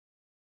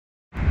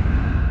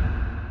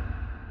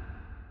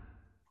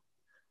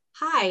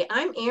Hi,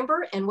 I'm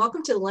Amber, and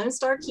welcome to the Lone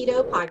Star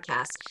Keto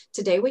Podcast.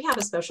 Today we have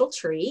a special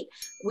treat.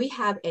 We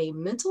have a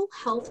mental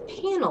health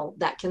panel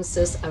that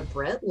consists of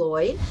Brett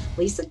Lloyd,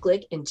 Lisa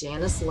Glick, and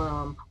Janice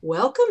Lum.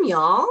 Welcome,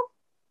 y'all.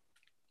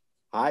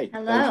 Hi,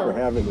 Hello. Thanks for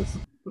having us.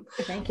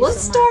 Thank you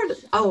Let's so start. much.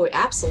 Oh,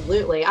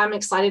 absolutely. I'm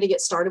excited to get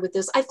started with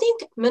this. I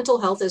think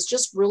mental health is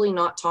just really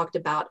not talked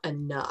about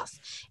enough.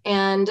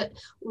 And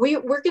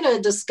we're going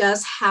to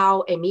discuss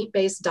how a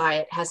meat-based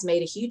diet has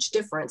made a huge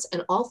difference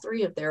in all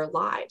three of their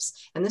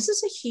lives. And this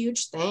is a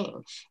huge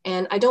thing.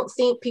 And I don't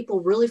think people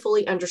really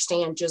fully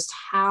understand just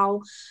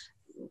how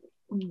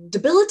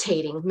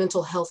debilitating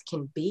mental health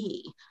can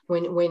be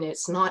when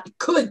it's not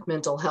good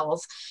mental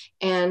health.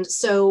 And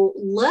so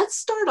let's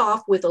start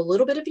off with a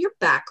little bit of your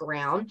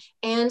background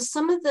and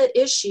some of the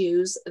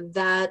issues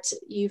that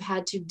you've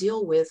had to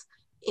deal with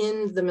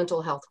in the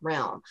mental health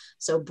realm.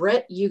 So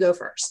Brett, you go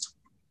first.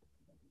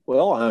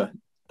 Well,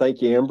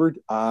 thank you, Amber.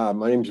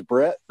 My name's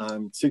Brett.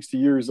 I'm 60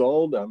 years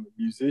old. I'm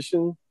a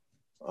musician.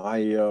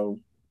 I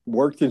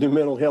worked in the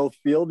mental health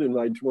field in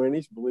my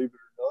 20s, believe it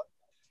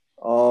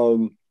or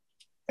not.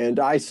 And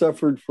I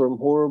suffered from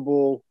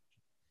horrible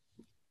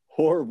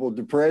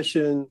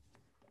depression,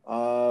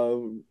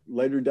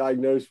 later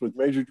diagnosed with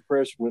major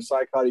depression with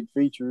psychotic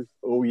features.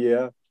 Oh,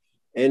 yeah.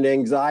 And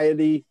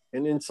anxiety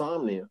and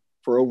insomnia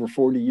for over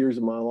 40 years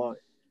of my life.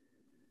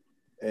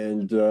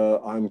 And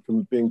I'm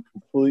been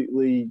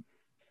completely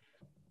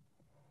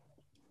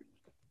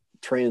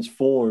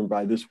transformed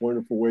by this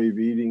wonderful way of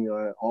eating.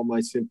 All my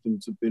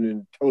symptoms have been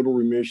in total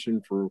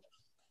remission for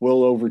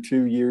well over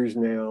 2 years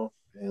now.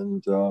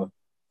 And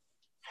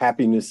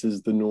happiness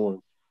is the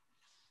norm.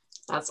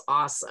 That's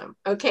awesome.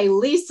 Okay,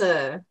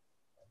 Lisa.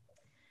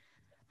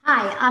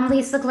 Hi, I'm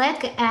Lisa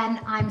Glick, and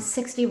I'm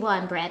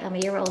 61, Brett. I'm a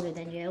year older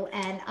than you.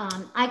 And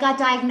I got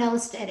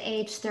diagnosed at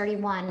age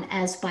 31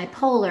 as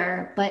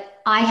bipolar,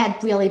 but I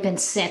had really been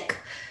sick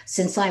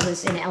since I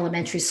was in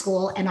elementary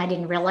school, and I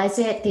didn't realize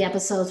it. The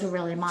episodes were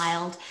really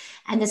mild.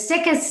 And the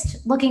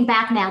sickest, looking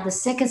back now, the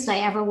sickest I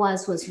ever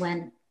was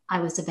when I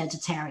was a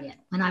vegetarian,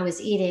 when I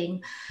was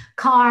eating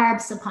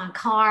carbs upon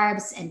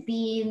carbs and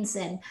beans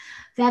and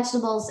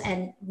vegetables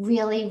and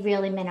really,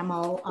 really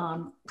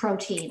minimal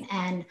protein.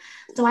 And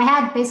so I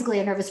had basically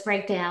a nervous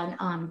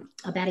breakdown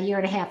about a year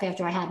and a half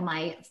after I had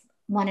my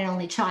one and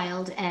only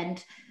child.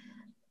 And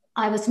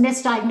I was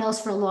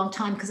misdiagnosed for a long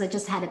time because I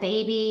just had a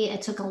baby.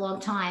 It took a long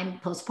time,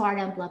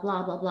 postpartum, blah,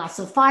 blah, blah, blah.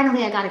 So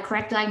finally, I got a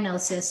correct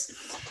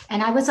diagnosis.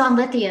 And I was on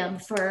lithium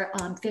for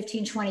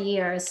 15, 20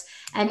 years.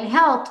 And it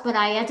helped, but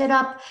I ended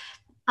up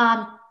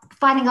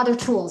finding other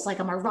tools.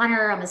 Like I'm a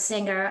runner, I'm a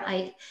singer.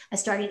 I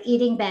started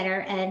eating better.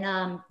 And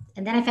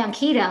then I found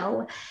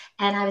keto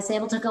and I was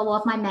able to go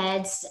off my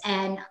meds.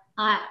 And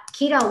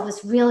keto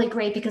was really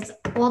great because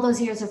all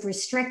those years of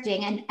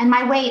restricting and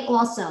my weight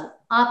also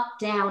up,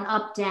 down,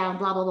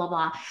 blah, blah, blah,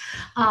 blah.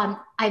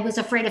 I was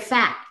afraid of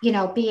fat,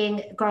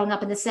 growing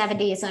up in the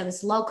 70s, I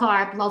was low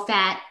carb, low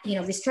fat,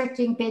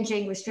 restricting,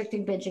 binging.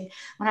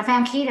 When I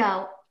found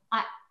keto,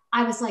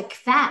 I was like,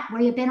 fat,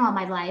 where you been all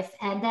my life?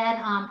 And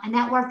then, and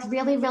that worked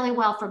really, really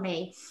well for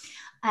me.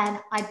 And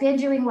I've been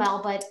doing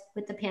well, but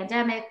with the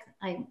pandemic,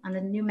 I'm on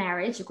a new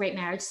marriage, a great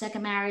marriage,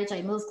 second marriage,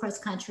 I moved cross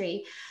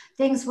country.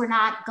 Things were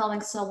not going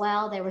so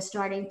well. They were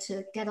starting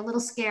to get a little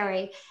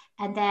scary.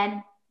 And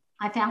then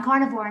I found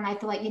carnivore and I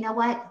thought, you know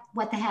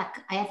what the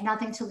heck? I have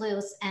nothing to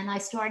lose. And I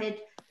started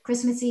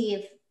Christmas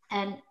Eve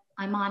and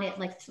I'm on it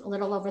like a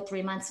little over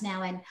 3 months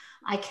now. And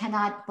I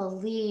cannot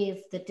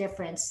believe the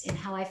difference in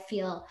how I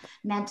feel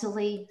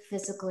mentally,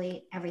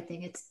 physically,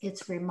 everything.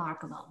 It's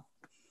remarkable.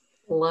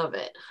 Love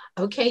it.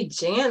 Okay,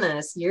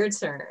 Janice, your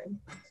turn.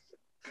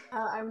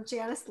 I'm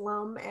Janice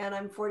Lum and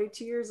I'm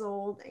 42 years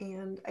old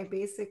and I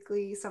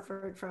basically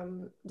suffered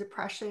from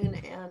depression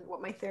and what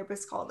my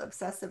therapist called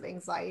obsessive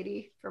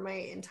anxiety for my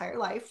entire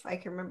life. I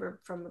can remember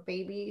from a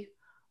baby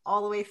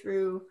all the way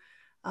through,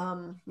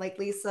 like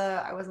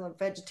Lisa, I was a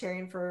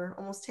vegetarian for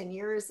almost 10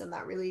 years and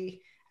I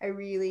really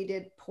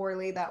did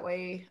poorly that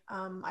way.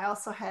 I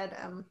also had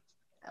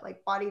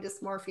like body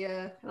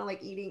dysmorphia, kind of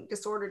like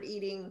disordered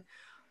eating.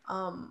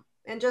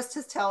 And just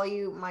to tell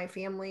you, my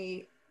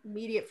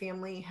immediate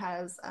family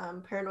has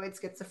paranoid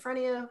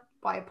schizophrenia,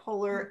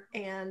 bipolar,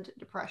 and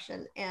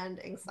depression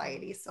and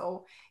anxiety.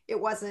 So it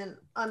wasn't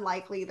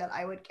unlikely that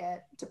I would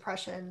get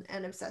depression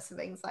and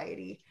obsessive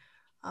anxiety.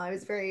 I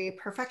was very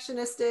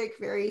perfectionistic,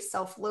 very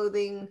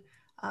self-loathing,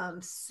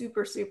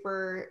 super,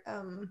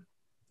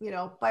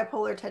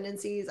 bipolar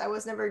tendencies. I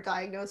was never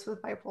diagnosed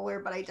with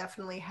bipolar, but I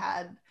definitely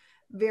had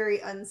very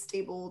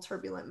unstable,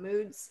 turbulent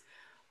moods.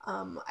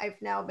 I've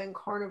now been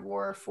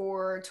carnivore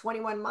for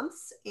 21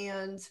 months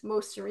and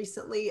most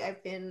recently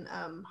I've been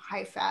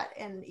high fat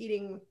and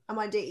I'm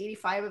on day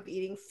 85 of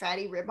eating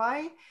fatty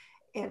ribeye.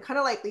 And kind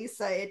of like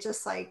Lisa, it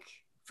just like,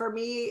 for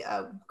me,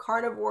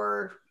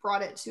 carnivore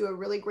brought it to a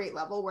really great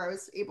level where I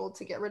was able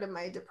to get rid of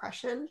my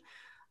depression.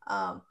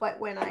 But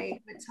when I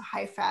went to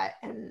high fat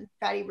and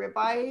fatty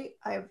ribeye,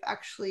 I've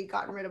actually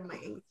gotten rid of my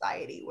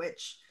anxiety,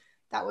 which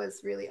that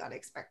was really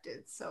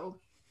unexpected. So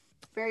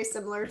very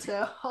similar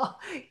to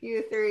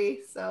you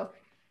three. So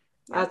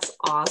That's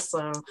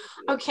awesome.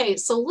 Okay,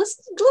 so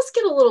let's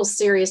get a little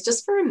serious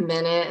just for a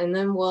minute, and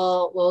then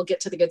we'll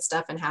get to the good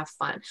stuff and have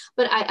fun.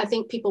 But I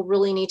think people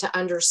really need to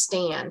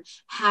understand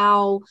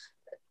how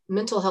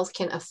mental health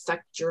can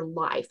affect your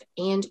life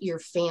and your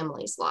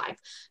family's life.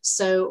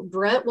 So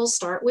Brett, we'll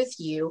start with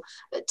you.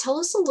 Tell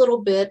us a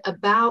little bit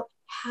about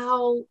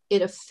how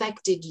it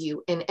affected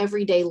you in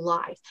everyday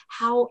life.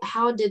 How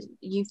did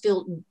you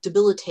feel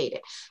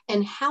debilitated?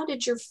 And how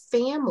did your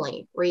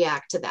family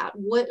react to that?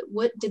 What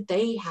did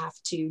they have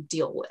to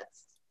deal with?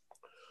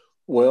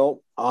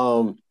 Well,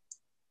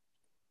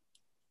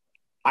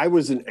 I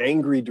was an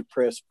angry,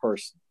 depressed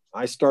person.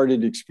 I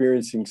started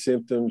experiencing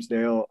symptoms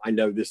now. I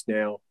know this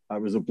now. I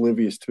was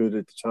oblivious to it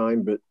at the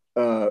time, but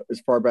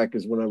as far back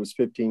as when I was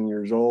 15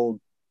 years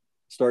old,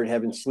 started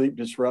having sleep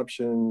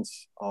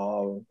disruptions.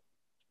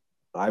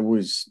 I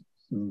was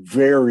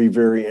very,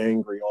 very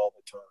angry all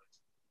the time.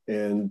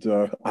 And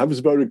I was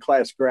voted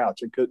class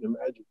grouch. I couldn't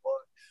imagine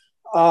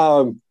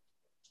why.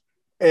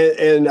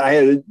 And I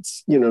had,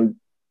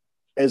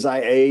 as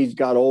I aged,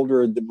 got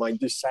older, my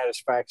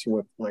dissatisfaction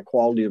with my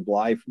quality of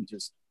life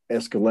just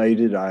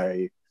escalated.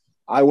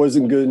 I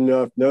wasn't good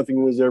enough.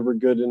 Nothing was ever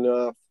good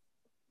enough.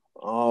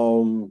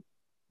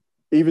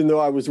 Even though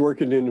I was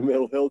working in the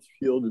mental health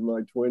field in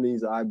my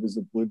 20s, I was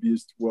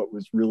oblivious to what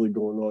was really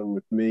going on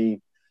with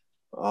me.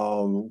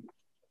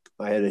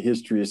 I had a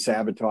history of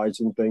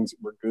sabotaging things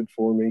that were good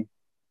for me.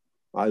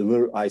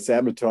 I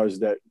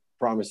sabotaged that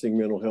promising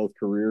mental health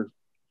career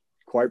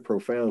quite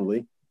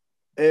profoundly.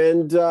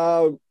 And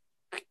I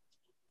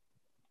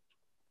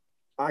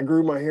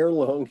grew my hair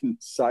long and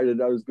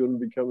decided I was going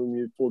to become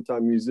a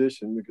full-time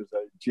musician because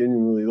I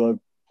genuinely loved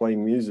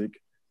playing music.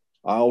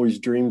 I always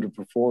dreamed of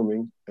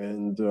performing.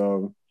 And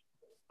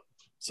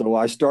so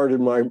I started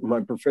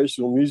my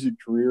professional music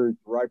career at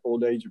the ripe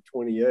old age of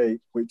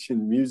 28, which in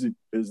the music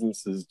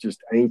business is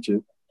just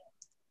ancient.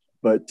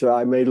 But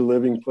I made a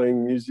living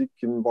playing music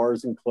in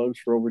bars and clubs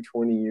for over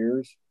 20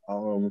 years.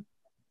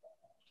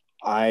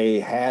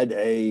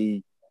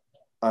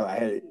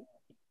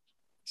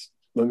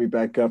 Let me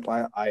back up.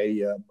 My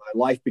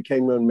life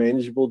became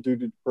unmanageable due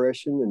to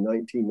depression in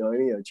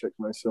 1990. I checked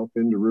myself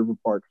into River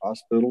Park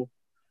Hospital.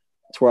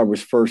 That's where I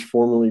was first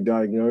formally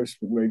diagnosed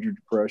with major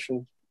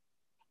depression.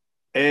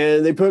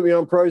 And they put me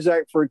on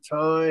Prozac for a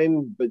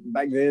time, but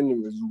back then it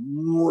was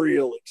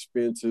real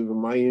expensive and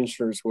my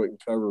insurance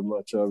wouldn't cover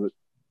much of it.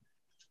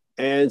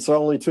 And so I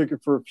only took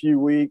it for a few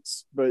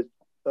weeks, but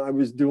I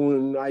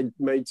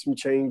made some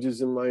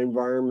changes in my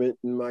environment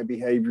and my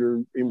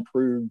behavior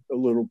improved a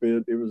little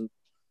bit. It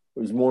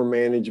was more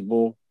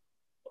manageable.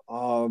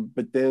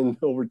 But then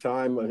over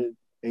time, my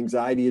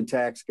anxiety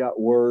attacks got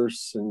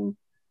worse and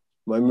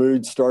my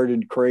mood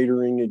started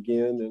cratering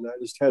again. And I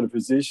just had a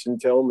physician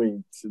tell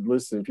me,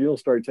 listen, if you don't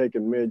start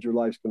taking meds, your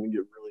life's going to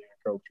get really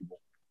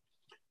uncomfortable.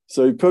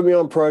 So he put me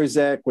on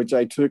Prozac, which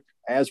I took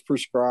as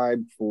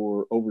prescribed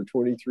for over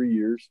 23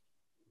 years.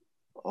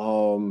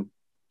 And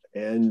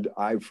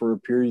for a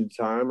period of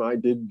time, I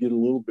did get a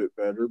little bit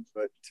better,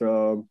 but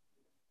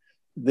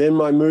then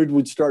my mood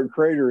would start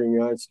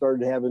cratering. I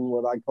started having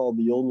what I call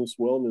the illness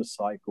wellness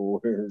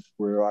cycle,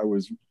 where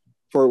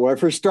when I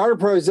first started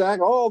Prozac,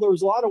 there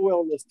was a lot of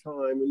wellness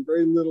time and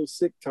very little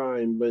sick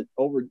time. But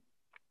over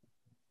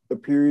a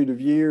period of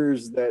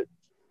years, that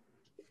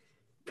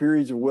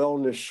periods of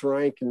wellness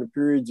shrank and the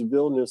periods of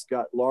illness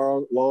got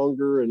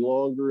longer and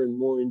longer and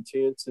more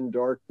intense and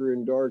darker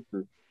and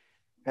darker.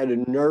 Had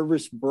a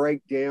nervous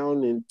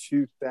breakdown in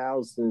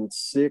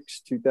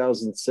 2006,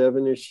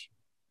 2007-ish.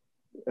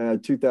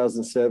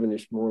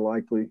 2007-ish, more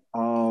likely,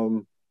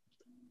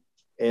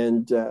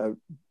 and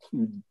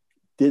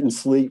didn't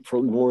sleep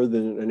for more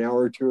than an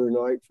hour or two a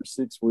night for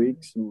 6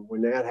 weeks. And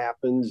when that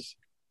happens,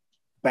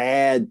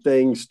 bad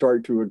things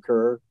start to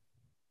occur.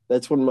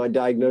 That's when my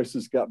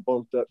diagnosis got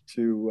bumped up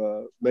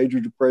to major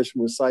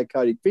depression with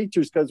psychotic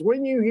features, because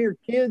when you hear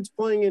kids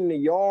playing in the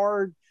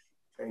yard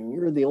and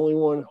you're the only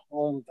one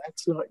home,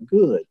 that's not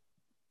good.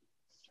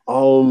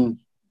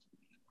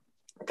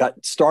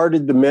 Got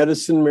started the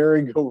medicine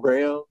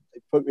merry-go-round. They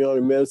put me on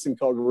a medicine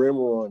called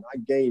Remeron. I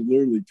gained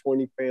literally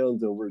 20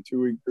 pounds over a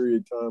 2-week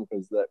period of time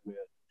because of that med,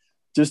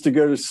 just to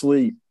go to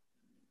sleep.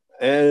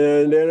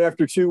 And then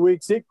after 2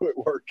 weeks, it quit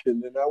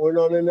working. And I went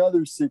on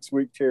another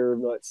 6-week tear of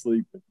not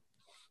sleeping.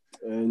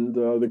 And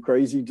the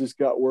crazy just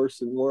got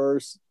worse and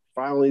worse.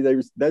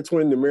 Finally, that's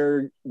when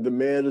the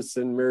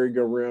medicine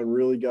merry-go-round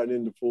really got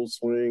into full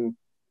swing.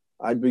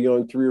 I'd be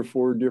on 3 or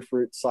 4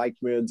 different psych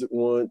meds at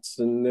once.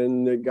 And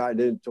then it got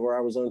into where I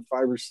was on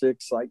 5 or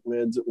 6 psych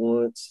meds at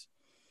once.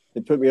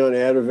 They put me on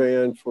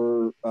Ativan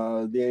for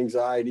the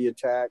anxiety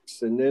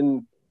attacks. And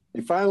then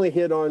they finally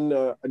hit on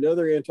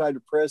another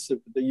antidepressant,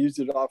 but they used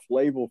it off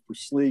label for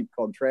sleep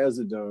called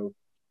Trazodone.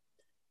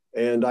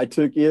 And I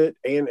took it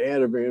and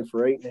Ativan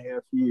for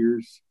 8.5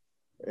 years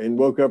and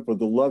woke up with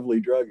a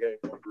lovely drug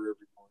hangover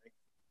every morning.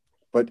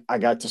 But I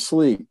got to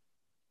sleep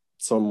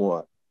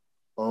somewhat.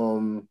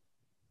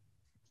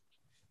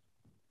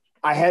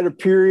 I had a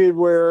period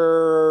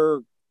where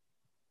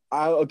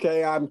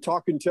I'm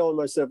telling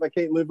myself I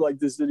can't live like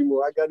this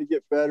anymore. I got to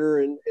get better.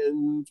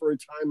 And for a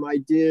time I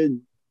did,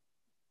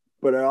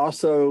 but I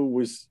also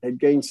had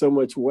gained so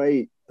much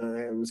weight.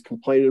 I was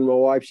complaining to my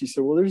wife. She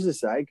said, well, there's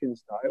this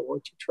Atkins diet. Why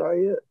don't you try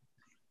it?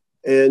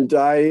 And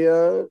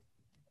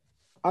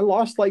I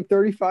lost like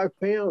 35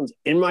 pounds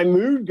and my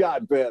mood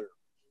got better.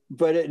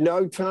 But at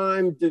no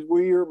time did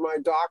we or my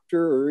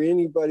doctor or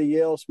anybody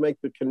else make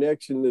the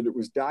connection that it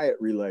was diet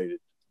related.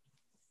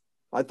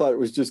 I thought it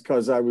was just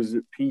because I was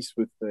at peace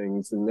with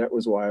things, and that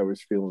was why I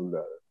was feeling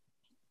better.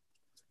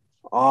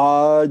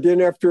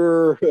 Then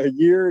after a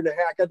year and a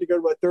half, I got to go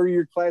to my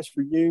 30-year class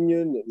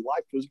reunion, and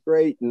life was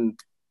great. And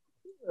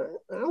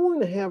I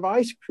want to have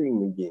ice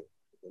cream again.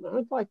 And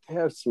I'd like to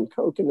have some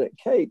coconut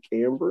cake,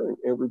 Amber, and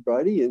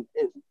everybody. And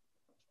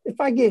if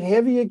I get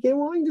heavy again,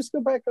 well, I can just go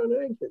back on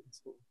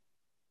Atkins.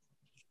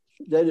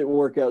 That didn't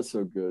work out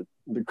so good.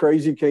 The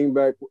crazy came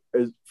back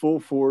as full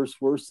force,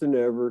 worse than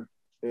ever.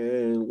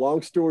 And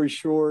long story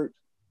short,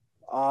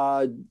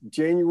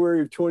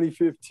 January of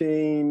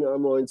 2015,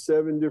 I'm on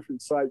 7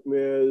 different psych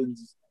meds.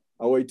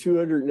 I weigh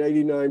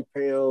 289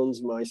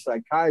 pounds. My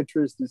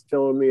psychiatrist is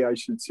telling me I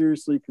should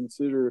seriously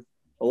consider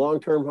a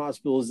long-term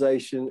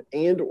hospitalization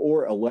and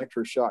or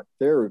electroshock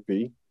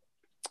therapy.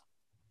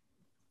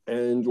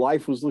 And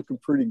life was looking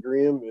pretty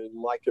grim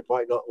and like it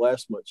might not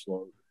last much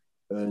longer.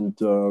 And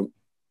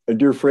a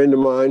dear friend of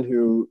mine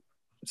who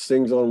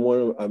sings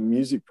on a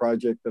music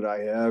project that I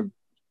have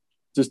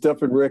just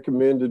up and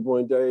recommended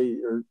one day,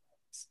 or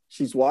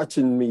she's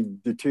watching me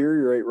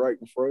deteriorate right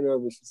in front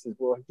of me. She says,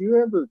 well, have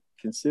you ever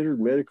considered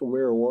medical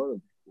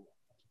marijuana before?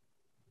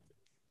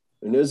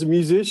 And as a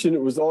musician,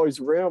 it was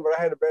always around, but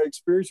I had a bad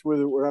experience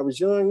with it when I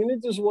was young, and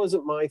it just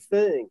wasn't my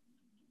thing.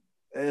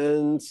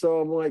 And so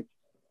I'm like,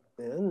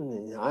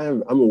 man,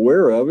 I'm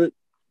aware of it.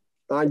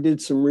 I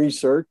did some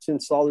research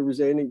and saw there was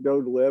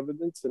anecdotal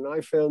evidence, and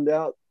I found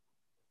out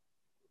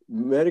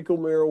medical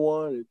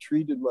marijuana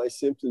treated my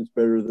symptoms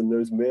better than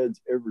those meds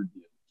ever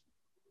did.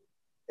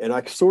 And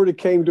I sort of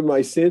came to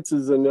my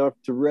senses enough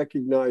to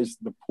recognize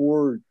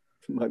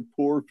my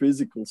poor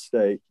physical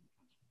state.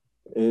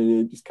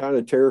 And it was kind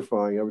of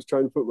terrifying. I was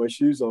trying to put my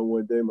shoes on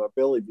one day, my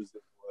belly was in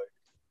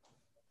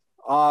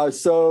the way.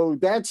 So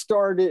that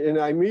started, and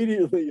I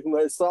immediately,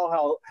 when I saw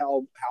how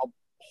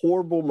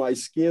horrible my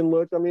skin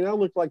looked, I mean, I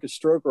looked like a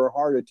stroke or a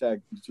heart attack.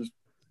 It was just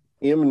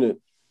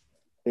imminent.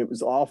 It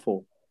was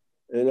awful.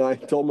 And I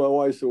told my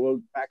wife, so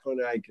well, back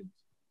on Atkins,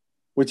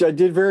 which I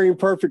did very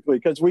imperfectly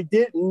because we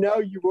didn't know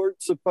you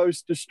weren't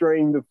supposed to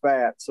strain the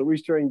fat. So we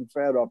strained the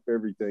fat off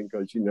everything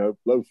because,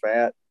 low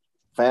fat,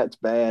 fat's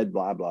bad,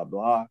 blah, blah,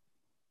 blah.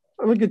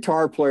 I'm a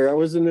guitar player. I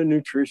wasn't a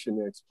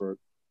nutrition expert.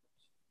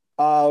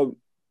 But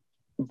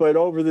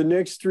over the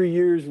next 3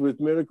 years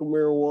with medical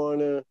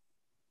marijuana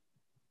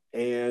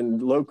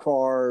and low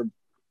carb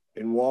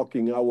and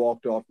walking, I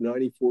walked off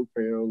 94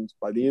 pounds.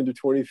 By the end of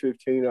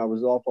 2015, I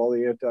was off all the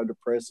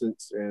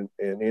antidepressants and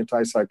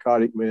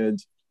antipsychotic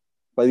meds.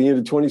 By the end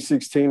of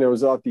 2016, I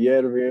was off the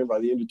Ativan. By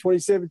the end of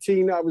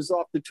 2017, I was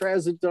off the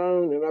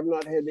Trazodone, and I've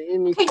not had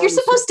any. Okay, you're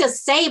supposed to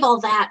save all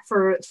that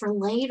for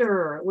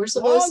later. We're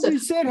supposed to. You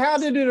said, how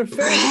did it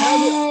affect?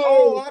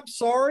 I'm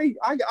sorry.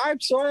 I'm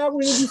sorry. I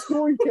went into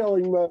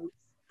storytelling mode.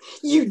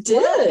 You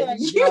did.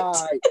 You're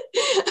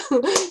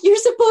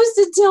supposed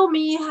to tell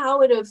me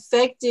how it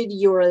affected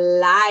your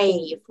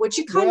life, which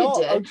you kind of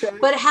did. Okay.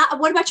 But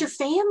what about your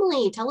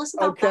family? Tell us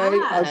about that.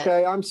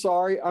 Okay. I'm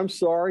sorry.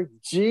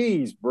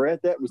 Jeez,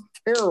 Brett, that was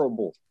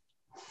terrible.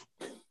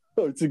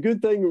 It's a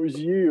good thing it was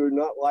you,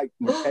 not like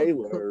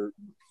Michaela.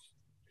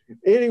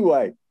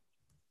 Anyway.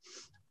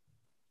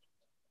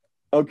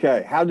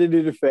 Okay. How did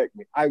it affect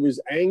me? I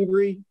was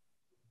angry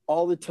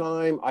all the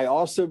time. I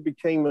also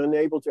became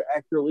unable to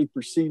accurately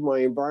perceive my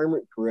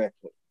environment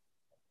correctly.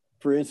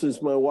 For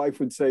instance, my wife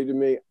would say to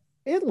me,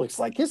 it looks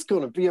like it's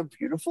going to be a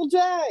beautiful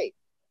day.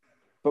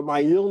 But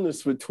my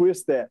illness would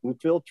twist that and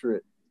filter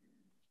it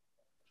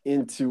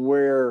into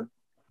where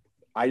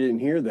I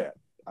didn't hear that.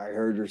 I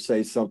heard her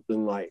say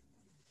something like,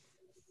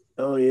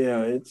 oh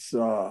yeah, it's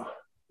going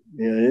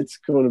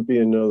to be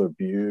another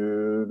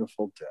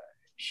beautiful day.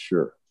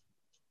 Sure.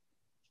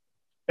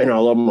 And I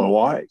love my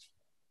wife.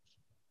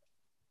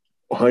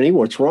 Honey,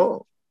 what's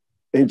wrong?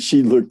 And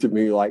she looked at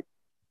me like,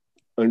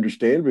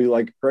 understandably,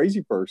 like a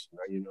crazy person.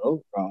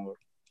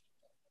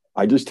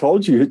 I just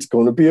told you it's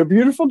going to be a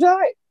beautiful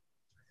day.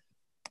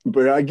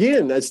 But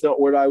again, that's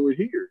not what I would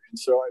hear. And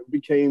so it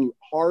became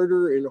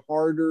harder and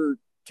harder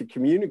to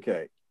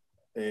communicate.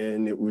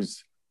 And it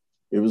was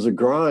a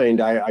grind.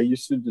 I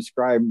used to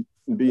describe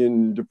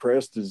being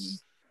depressed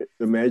as,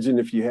 imagine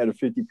if you had a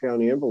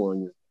 50-pound anvil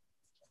on you.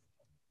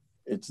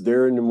 It's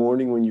there in the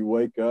morning when you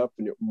wake up,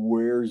 and it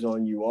wears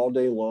on you all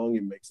day long.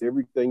 It makes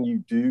everything you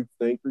do,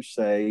 think, or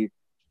say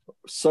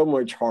so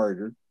much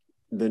harder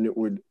than it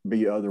would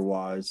be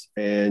otherwise.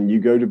 And you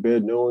go to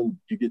bed knowing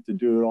you get to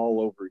do it all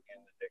over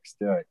again the next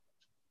day.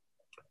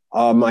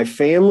 My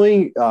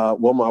family,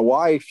 my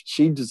wife,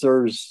 she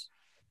deserves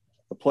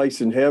a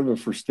place in heaven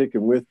for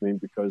sticking with me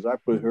because I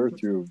put her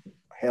through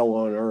hell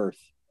on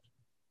earth.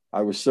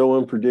 I was so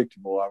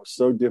unpredictable. I was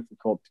so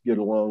difficult to get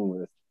along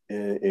with.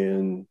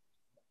 And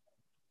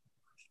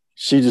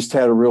she just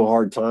had a real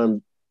hard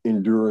time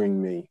enduring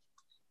me.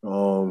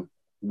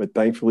 But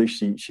thankfully,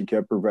 she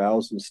kept her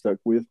vows and stuck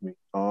with me.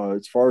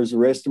 As far as the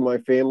rest of my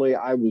family,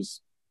 I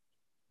was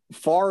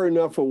far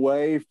enough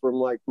away from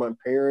like my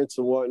parents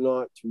and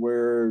whatnot to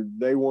where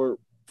they weren't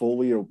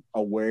fully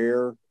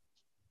aware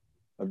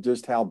of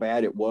just how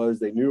bad it was.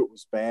 They knew it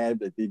was bad,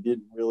 but they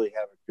didn't really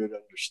have a good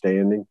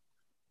understanding.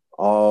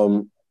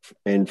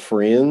 And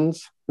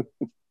friends,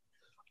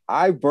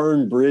 I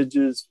burned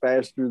bridges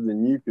faster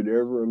than you could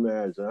ever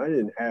imagine. I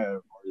didn't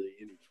have hardly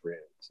any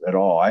friends at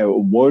all. I had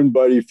one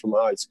buddy from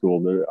high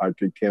school that I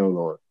could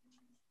count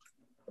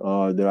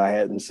on, that I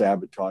hadn't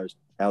sabotaged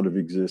out of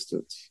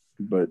existence.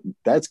 But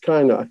that's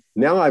kind of,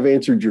 now I've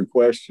answered your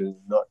question,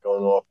 not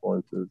gone off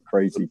onto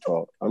crazy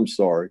talk. I'm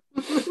sorry.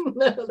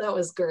 No, that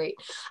was great.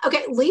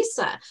 Okay,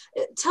 Lisa,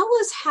 tell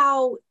us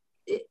how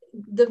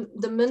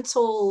the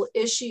mental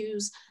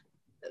issues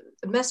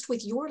messed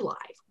with your life.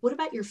 What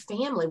about your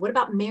family? What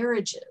about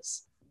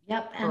marriages?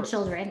 Yep, and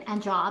children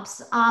and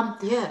jobs.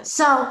 Yes.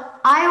 So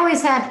I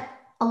always had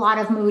a lot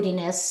of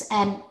moodiness,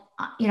 and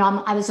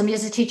I was a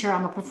music teacher.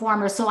 I'm a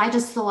performer, so I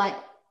just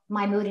thought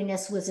my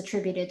moodiness was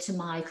attributed to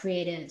my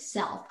creative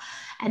self.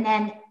 And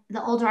then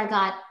the older I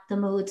got, the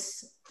mood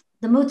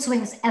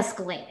swings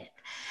escalated.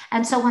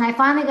 And so when I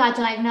finally got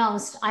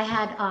diagnosed, I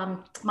had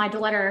my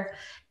daughter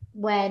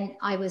when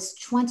I was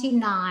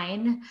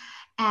 29,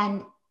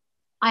 and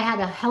I had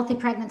a healthy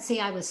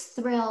pregnancy. I was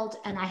thrilled,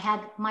 and I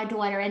had my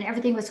daughter, and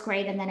everything was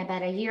great. And then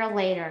about a year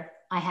later,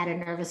 I had a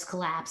nervous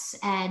collapse,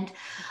 and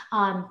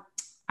I'm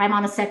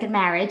on a second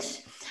marriage.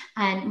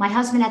 And my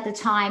husband at the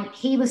time,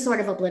 he was sort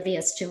of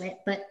oblivious to it,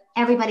 but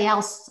everybody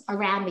else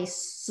around me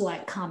saw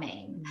it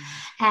coming.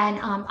 And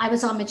I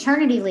was on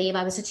maternity leave.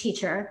 I was a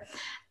teacher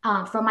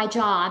from my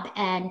job,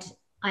 and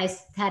I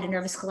had a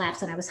nervous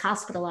collapse, and I was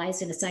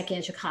hospitalized in a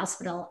psychiatric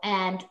hospital,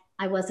 and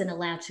I wasn't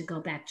allowed to go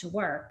back to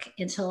work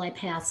until I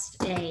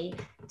passed a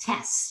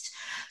test.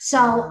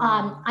 So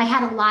I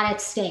had a lot at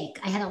stake.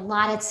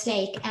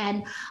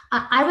 And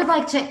I would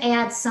like to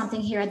add something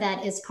here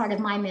that is part of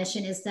my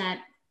mission, is that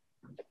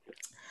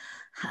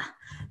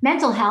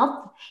mental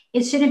health,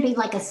 it shouldn't be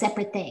like a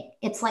separate thing.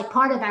 It's like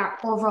part of our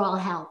overall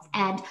health.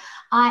 And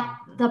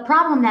the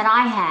problem that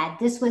I had,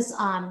 this was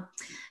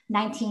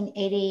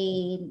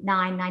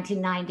 1989,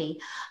 1990,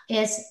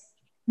 is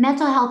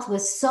mental health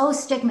was so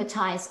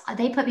stigmatized.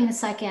 They put me in a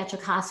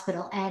psychiatric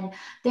hospital, and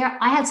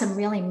I had some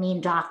really mean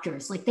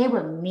doctors. Like, they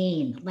were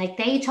mean. Like,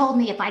 they told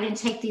me if I didn't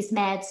take these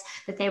meds,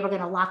 that they were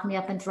going to lock me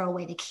up and throw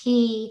away the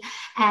key.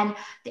 And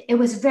it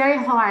was very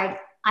hard.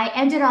 I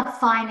ended up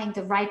finding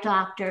the right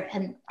doctor.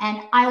 And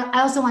I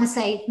also want to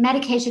say,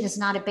 medication is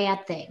not a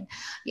bad thing.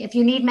 If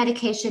you need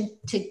medication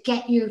to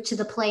get you to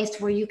the place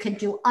where you can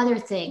do other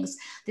things,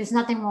 there's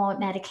nothing wrong with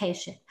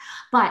medication.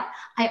 But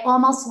I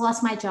almost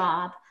lost my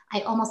job. I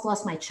almost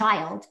lost my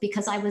child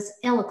because I was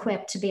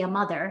ill-equipped to be a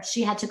mother.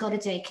 She had to go to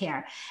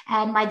daycare.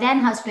 And my then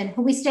husband,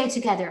 who we stayed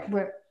together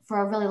for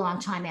a really long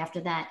time after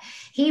that,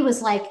 he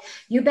was like,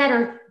 you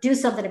better do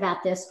something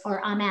about this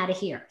or I'm out of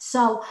here.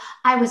 So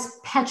I was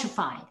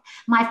petrified.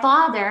 My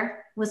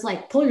father was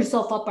like, pull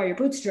yourself up by your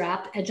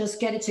bootstrap and just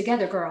get it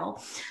together,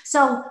 girl.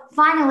 So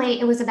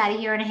finally, it was about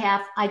a year and a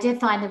half. I did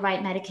find the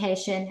right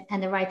medication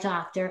and the right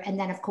doctor. And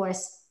then, of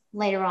course,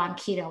 later on,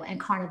 keto and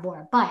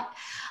carnivore. But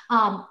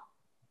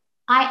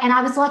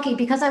I was lucky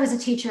because I was a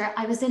teacher.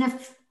 I was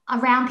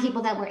around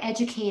people that were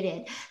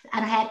educated,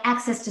 and I had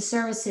access to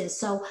services.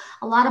 So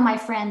a lot of my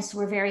friends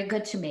were very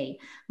good to me.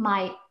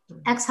 My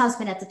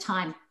ex-husband at the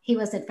time, he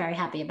wasn't very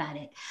happy about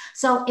it.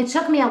 So it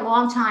took me a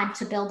long time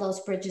to build those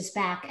bridges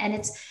back. And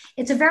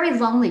it's a very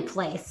lonely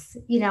place,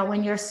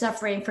 when you're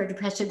suffering for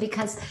depression,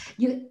 because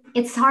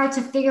it's hard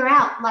to figure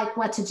out like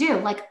what to do.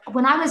 Like,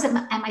 when I was at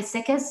my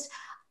sickest,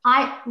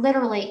 I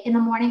literally in the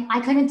morning, I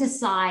couldn't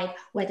decide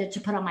whether to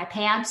put on my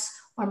pants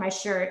or my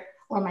shirt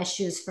or my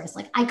shoes first.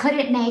 Like, I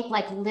couldn't make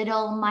like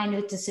little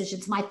minute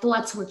decisions. My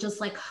thoughts were just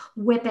like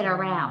whipping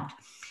around.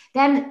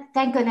 Then,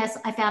 thank goodness,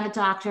 I found a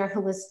doctor who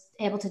was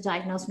able to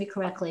diagnose me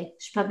correctly.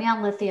 She put me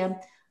on lithium.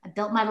 I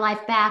built my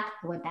life back.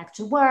 I went back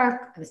to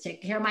work. I was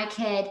taking care of my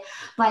kid.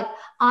 But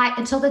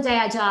until the day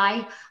I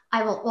die,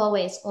 I will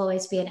always,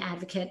 always be an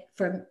advocate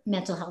for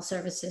mental health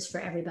services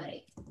for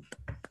everybody.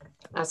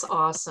 That's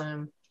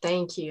awesome.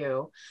 Thank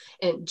you.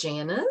 And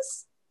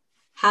Janice?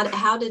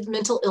 How did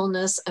mental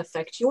illness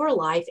affect your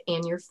life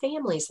and your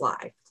family's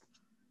life?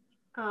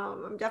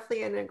 I'm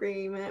definitely in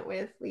agreement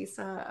with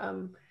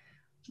Lisa.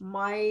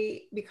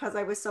 Because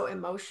I was so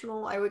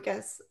emotional, I would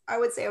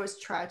say I was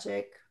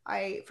tragic.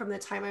 From the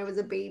time I was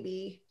a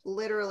baby,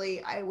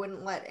 literally, I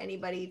wouldn't let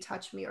anybody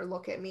touch me or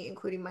look at me,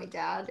 including my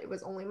dad. It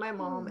was only my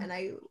mom, and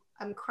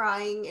I'm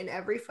crying in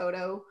every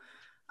photo.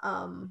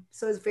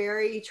 So it's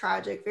very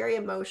tragic, very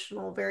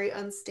emotional, very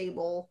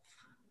unstable.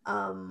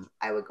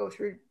 I would go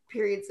through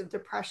periods of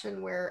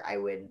depression where I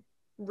would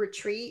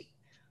retreat.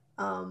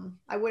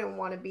 I wouldn't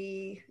want to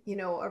be,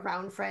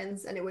 around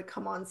friends and it would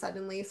come on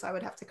suddenly. So I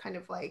would have to kind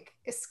of like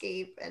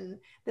escape, and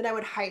then I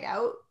would hide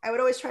out. I would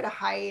always try to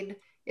hide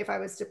if I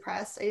was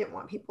depressed. I didn't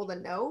want people to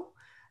know.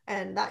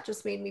 And that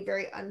just made me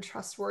very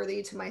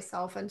untrustworthy to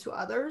myself and to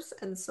others.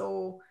 And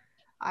so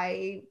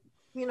I,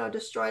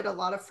 destroyed a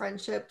lot of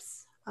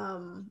friendships.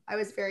 I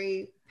was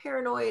very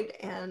paranoid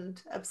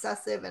and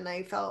obsessive, and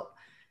I felt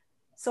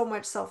so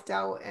much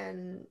self-doubt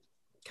and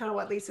kind of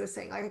what Lisa was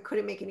saying, like I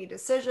couldn't make any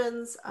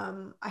decisions.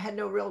 I had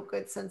no real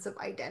good sense of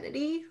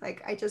identity.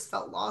 Like I just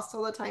felt lost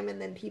all the time.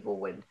 And then people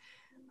would,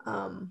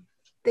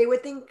 they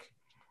would think,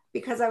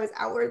 because I was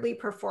outwardly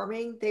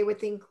performing, they would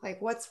think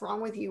like, what's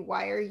wrong with you?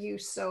 Why are you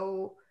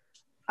so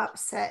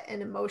upset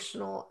and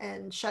emotional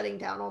and shutting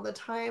down all the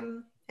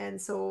time? And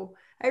so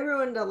I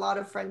ruined a lot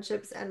of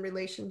friendships and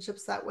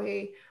relationships that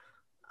way.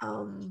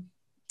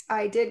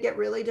 I did get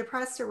really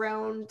depressed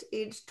around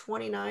age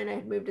 29. I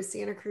had moved to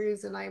Santa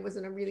Cruz and I was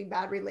in a really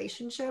bad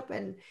relationship.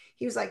 And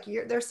he was like,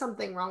 there's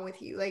something wrong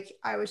with you. Like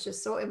I was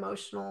just so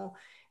emotional.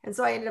 And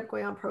so I ended up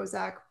going on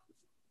Prozac,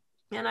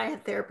 and I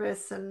had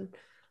therapists. And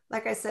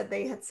like I said,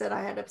 they had said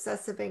I had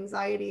obsessive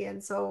anxiety.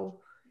 And so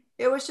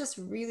it was just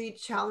really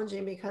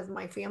challenging because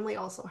my family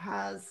also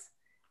has,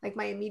 like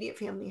my immediate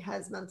family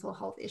has mental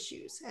health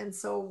issues. And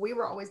so we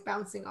were always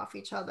bouncing off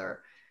each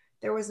other.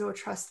 There was no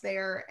trust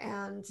there.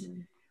 And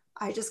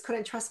I just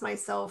couldn't trust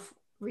myself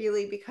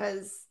really,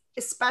 because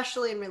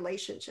especially in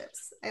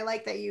relationships, I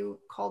like that you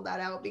called that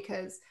out,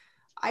 because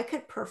I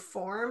could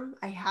perform.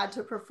 I had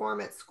to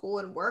perform at school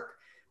and work,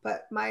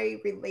 but my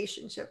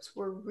relationships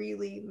were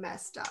really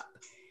messed up.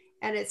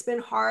 And it's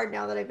been hard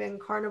now that I've been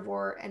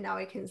carnivore, and now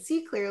I can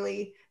see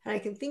clearly and I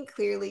can think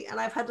clearly. And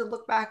I've had to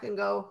look back and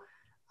go,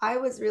 I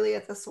was really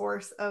at the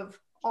source of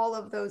all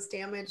of those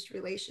damaged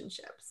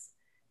relationships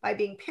by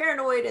being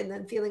paranoid and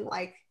then feeling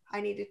like I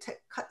needed to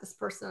cut this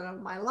person out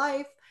of my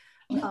life.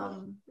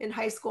 In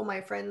high school, my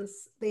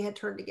friends, they had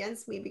turned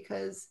against me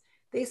because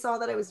they saw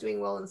that I was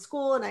doing well in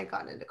school and I'd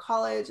gotten into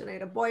college and I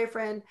had a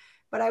boyfriend,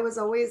 but I was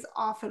always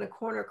off in a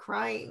corner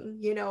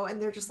crying,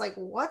 and they're just like,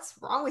 what's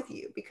wrong with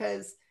you?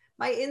 Because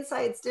my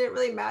insides didn't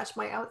really match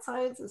my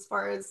outsides as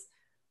far as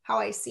how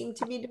I seemed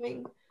to be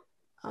doing.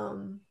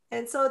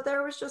 And so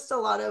there was just a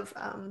lot of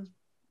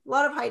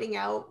hiding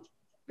out,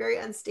 very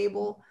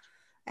unstable.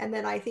 And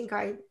then I think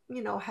I,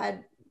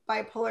 had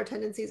bipolar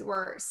tendencies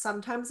where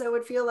sometimes I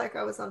would feel like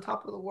I was on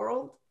top of the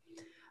world.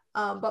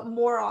 But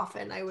more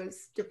often I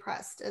was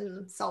depressed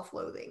and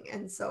self-loathing.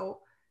 And so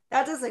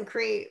that doesn't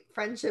create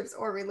friendships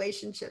or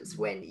relationships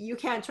when you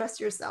can't trust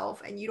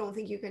yourself and you don't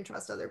think you can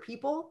trust other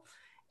people.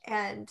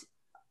 And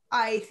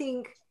I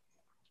think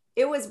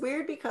it was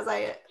weird because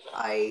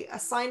I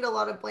assigned a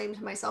lot of blame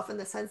to myself in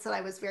the sense that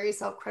I was very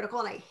self-critical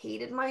and I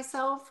hated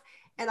myself.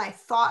 And I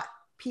thought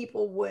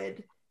people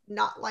would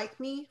not like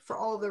me for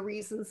all the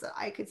reasons that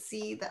I could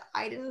see that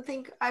I didn't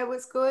think I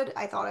was good.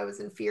 I thought I was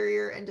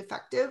inferior and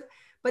defective.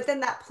 But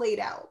then that played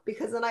out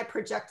because then I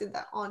projected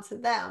that onto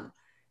them,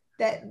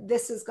 that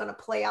this is going to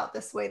play out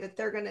this way, that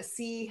they're going to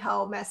see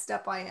how messed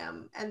up I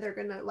am and they're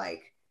going to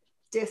like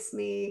diss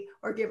me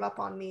or give up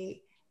on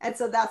me. And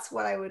so that's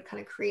what I would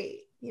kind of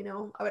create,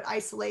 I would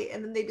isolate,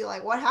 and then they'd be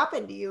like, what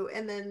happened to you?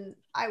 And then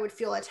I would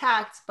feel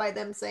attacked by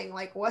them saying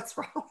like, what's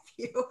wrong with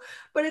you?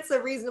 But it's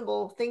a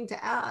reasonable thing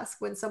to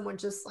ask when someone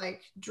just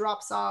like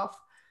drops off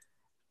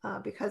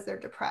because they're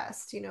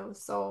depressed,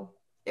 so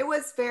it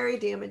was very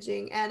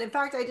damaging. And in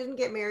fact, I didn't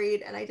get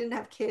married and I didn't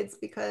have kids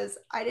because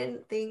I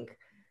didn't think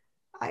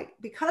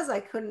because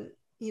I couldn't,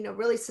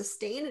 really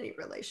sustain any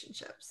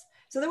relationships.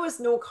 So there was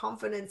no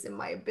confidence in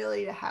my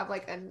ability to have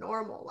like a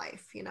normal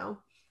life,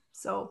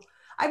 So,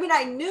 I mean,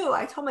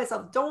 I told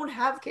myself, don't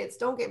have kids,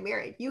 don't get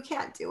married. You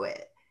can't do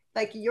it.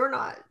 Like, you're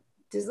not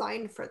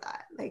designed for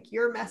that. Like,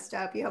 you're messed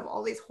up. You have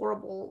all these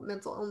horrible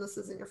mental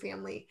illnesses in your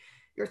family.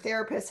 Your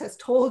therapist has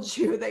told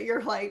you that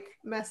you're like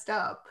messed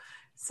up.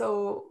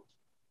 So,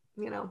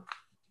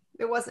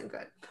 it wasn't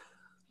good.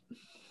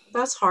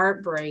 That's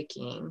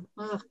heartbreaking.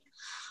 Ugh.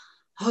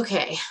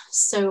 Okay.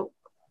 So,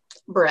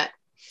 Brett,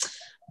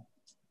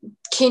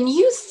 can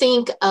you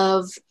think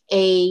of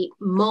a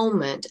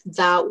moment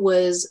that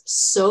was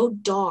so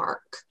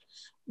dark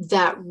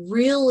that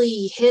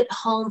really hit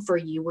home for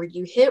you, where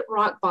you hit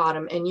rock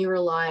bottom and you were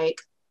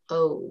like,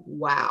 oh,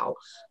 wow,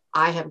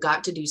 I have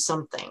got to do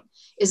something?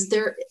 Is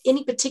there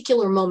any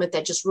particular moment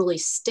that just really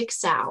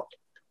sticks out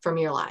from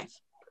your life?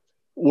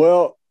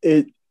 Well,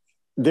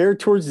 there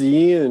towards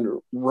the end,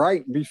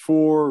 right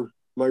before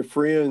my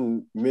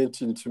friend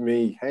mentioned to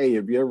me, hey,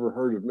 have you ever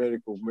heard of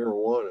medical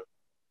marijuana?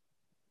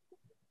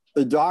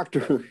 The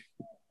doctor,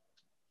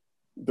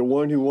 the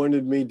one who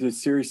wanted me to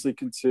seriously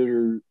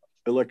consider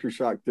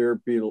electroshock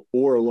therapy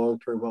or a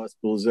long-term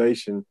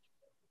hospitalization,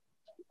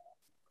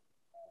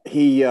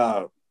 he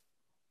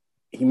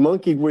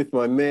monkeyed with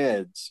my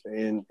meds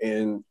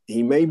and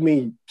he made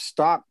me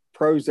stop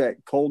Prozac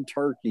cold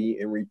turkey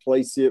and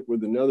replace it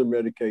with another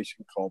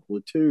medication called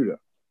Latuda.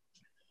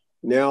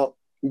 Now,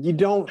 you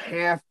don't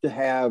have to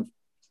have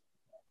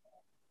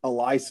a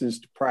license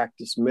to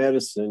practice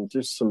medicine,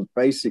 just some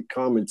basic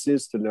common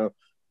sense to know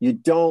You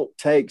don't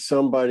take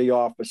somebody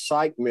off a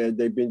psych med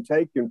they've been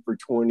taking for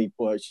 20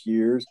 plus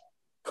years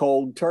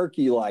cold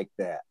turkey like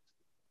that.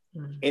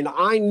 Mm-hmm. And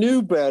I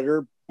knew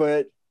better,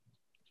 but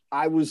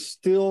I was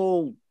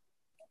still,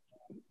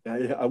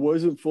 I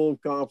wasn't full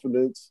of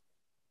confidence.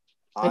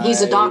 And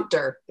he's a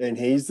doctor. And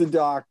he's the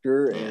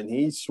doctor, and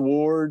he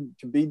swore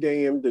to be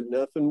damned that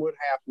nothing would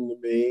happen to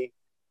me.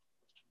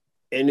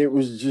 And it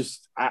was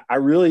just, I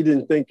really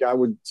didn't think I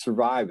would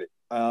survive it.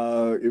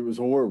 It was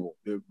horrible.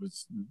 It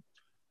was,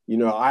 you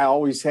know, I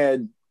always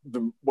had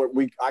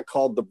I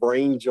called the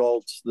brain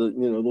jolts, the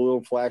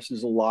little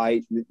flashes of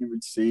light that you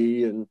would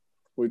see and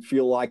would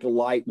feel like a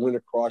light went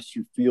across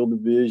your field of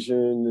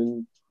vision.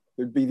 And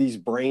there'd be these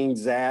brain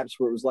zaps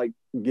where it was like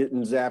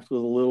getting zapped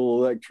with a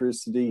little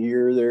electricity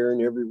here, there,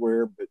 and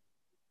everywhere. But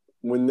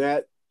when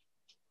that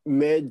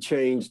med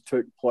change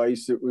took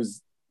place, it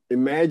was,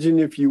 imagine,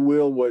 if you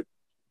will, what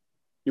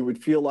it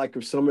would feel like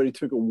if somebody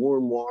took a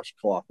warm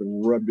washcloth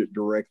and rubbed it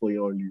directly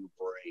onto your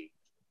brain.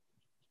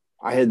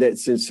 I had that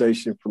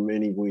sensation for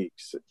many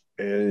weeks.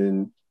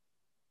 And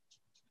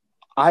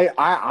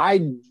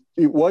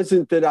it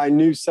wasn't that I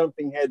knew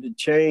something had to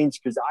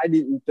change, because I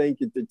didn't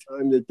think at the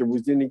time that there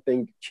was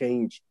anything to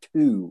change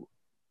to.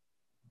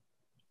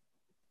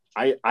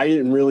 I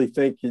didn't really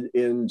think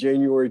in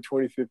January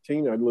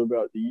 2015 I'd live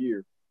out the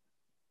year.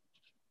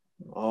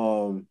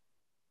 So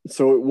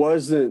it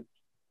wasn't,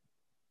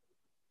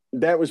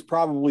 that was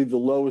probably the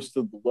lowest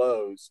of the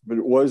lows, but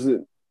it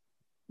wasn't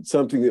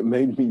something that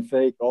made me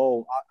think,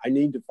 oh, I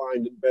need to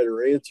find a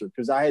better answer,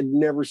 because I had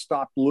never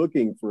stopped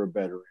looking for a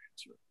better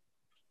answer.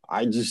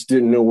 I just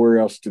didn't know where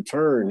else to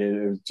turn.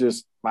 And it was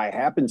just by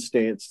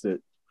happenstance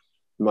that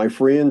my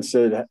friend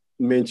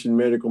mentioned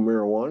medical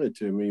marijuana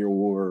to me,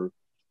 or,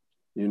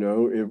 you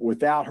know,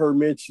 without her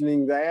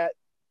mentioning that,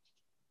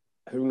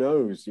 who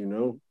knows, you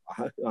know,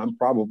 I'm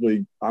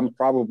probably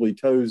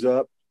toes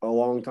up a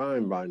long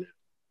time by now.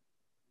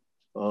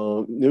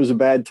 It was a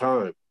bad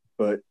time,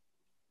 but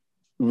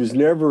it was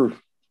never,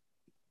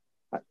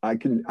 I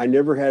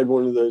never had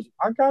one of those,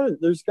 I've got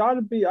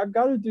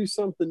to do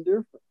something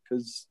different,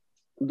 because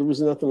there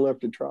was nothing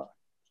left to try.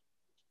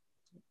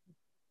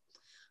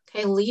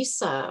 Okay,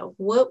 Lisa,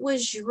 what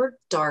was your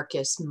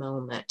darkest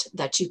moment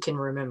that you can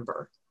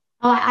remember?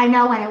 Oh, I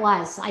know when it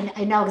was. I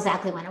know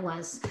exactly when it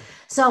was.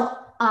 So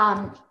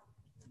I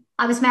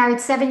was married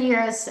 7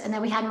 years, and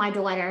then we had my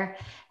daughter,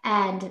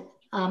 and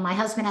my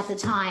husband at the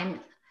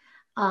time.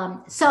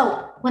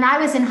 So when I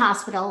was in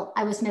hospital,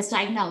 I was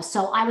misdiagnosed.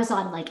 So I was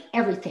on like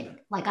everything.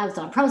 Like I was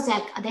on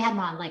Prozac. They had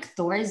me on like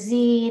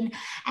Thorazine,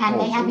 and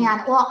they had me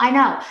on, well, I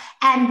know.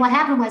 And what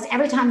happened was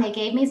every time they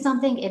gave me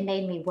something, it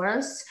made me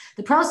worse.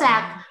 The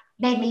Prozac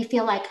made me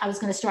feel like I was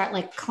going to start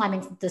like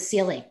climbing the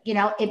ceiling, you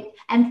know,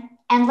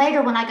 and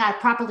later when I got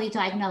properly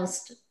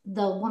diagnosed,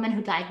 the woman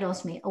who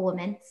diagnosed me, a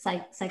woman,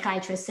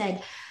 psychiatrist,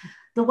 said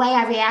the way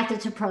I reacted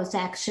to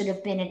Prozac should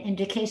have been an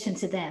indication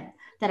to them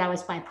that I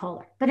was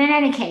bipolar. But in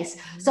any case,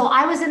 so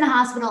I was in the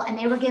hospital, and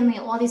they were giving me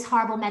all these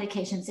horrible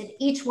medications, and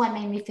each one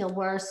made me feel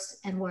worse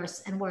and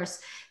worse and worse.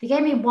 They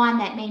gave me one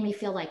that made me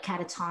feel like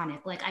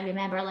catatonic. Like I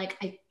remember, like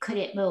I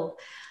couldn't move.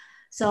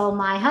 So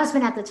my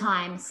husband at the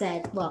time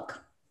said,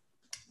 look,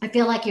 I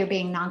feel like you're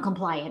being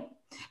non-compliant.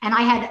 And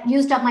I had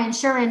used up my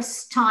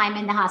insurance time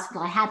in the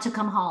hospital. I had to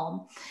come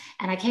home,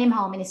 and I came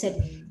home, and he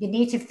said, you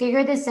need to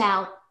figure this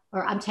out,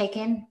 or I'm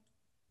taking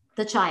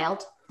the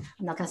child.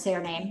 I'm not going to say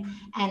her name,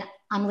 and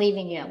I'm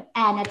leaving you.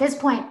 And at this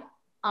point,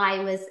 I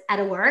was out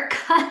of work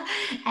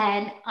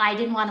and I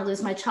didn't want to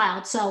lose my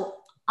child. So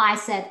I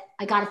said,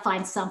 I got to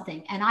find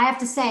something. And I have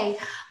to say,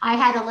 I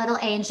had a little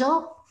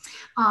angel.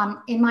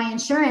 In my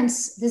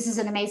insurance, this is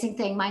an amazing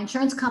thing. My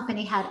insurance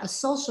company had a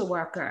social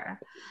worker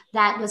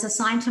that was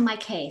assigned to my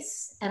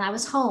case, and I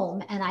was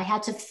home, and I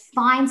had to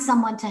find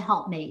someone to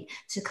help me,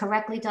 to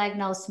correctly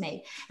diagnose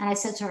me. And I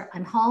said to her,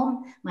 I'm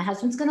home. My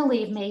husband's going to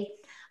leave me.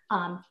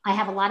 I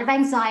have a lot of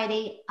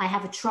anxiety. I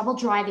have trouble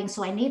driving.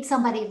 So I need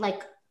somebody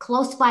like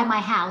close by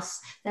my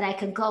house that I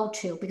can go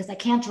to, because I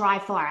can't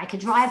drive far. I can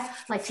drive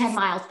like 10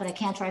 miles, but I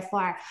can't drive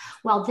far.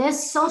 Well,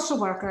 this social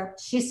worker,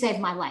 she saved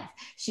my life.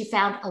 She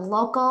found a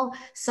local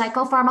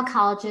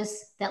psychopharmacologist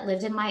that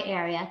lived in my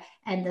area,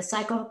 and the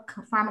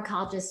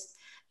psychopharmacologist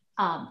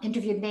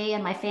interviewed me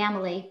and my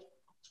family.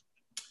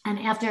 And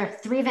after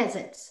three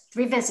visits,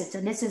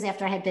 and this is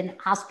after I had been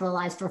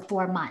hospitalized for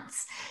 4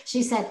 months,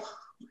 she said,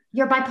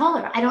 you're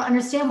bipolar. I don't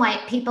understand why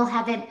people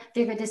haven't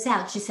figured this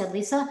out. She said,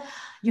 Lisa,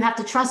 you have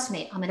to trust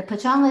me. I'm going to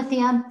put you on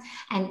lithium,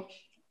 and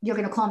you're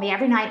going to call me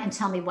every night and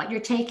tell me what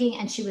you're taking.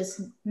 And she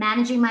was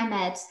managing my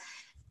meds,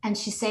 and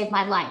she saved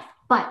my life.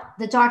 But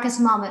the darkest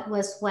moment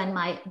was when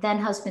my then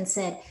husband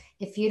said,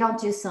 if you don't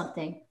do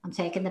something, I'm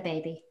taking the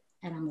baby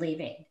and I'm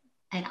leaving.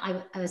 And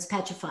I was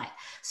petrified.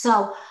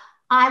 So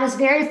I was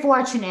very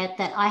fortunate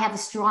that I have a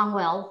strong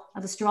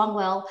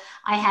will.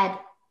 I had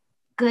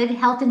good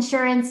health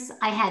insurance.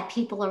 I had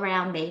people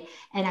around me,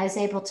 and I was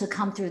able to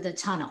come through the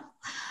tunnel.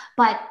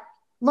 But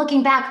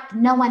looking back,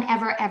 no one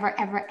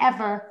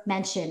ever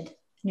mentioned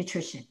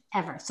nutrition,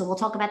 ever. So we'll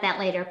talk about that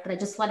later, but I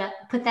just want to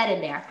put that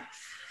in there.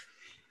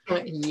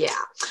 Yeah.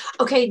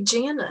 Okay,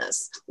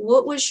 Janice,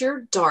 what was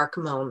your dark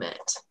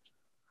moment?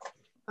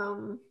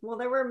 Well,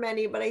 there were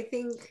many, but I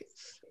think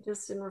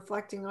just in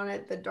reflecting on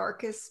it, the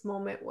darkest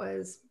moment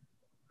was,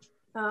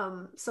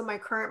 so my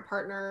current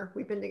partner,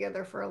 we've been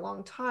together for a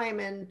long time.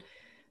 And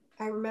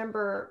I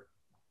remember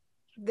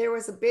there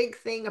was a big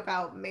thing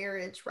about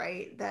marriage,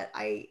 right? That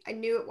I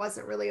knew it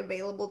wasn't really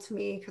available to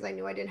me because I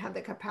knew I didn't have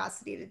the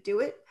capacity to do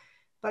it.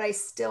 But I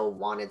still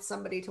wanted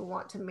somebody to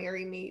want to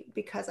marry me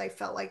because I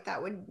felt like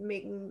that would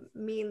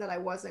mean that I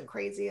wasn't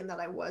crazy and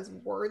that I was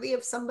worthy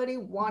of somebody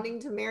wanting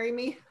to marry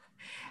me.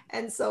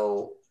 And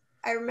so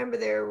I remember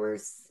there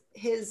was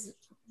his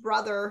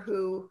brother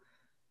who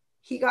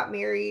he got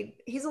married.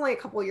 He's only a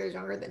couple years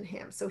younger than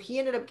him. So he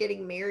ended up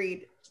getting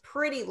married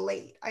pretty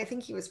late. I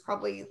think he was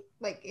probably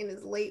like in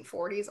his late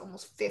 40s,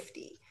 almost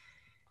 50.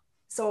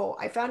 So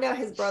I found out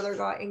his brother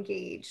got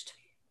engaged.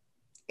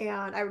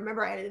 And I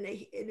remember I had an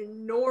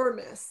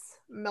enormous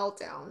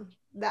meltdown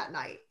that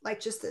night,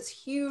 like just this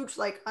huge,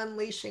 like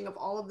unleashing of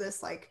all of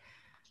this, like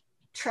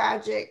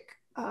tragic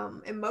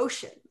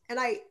emotion. And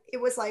it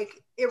was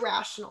like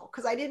irrational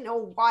because I didn't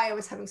know why I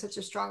was having such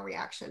a strong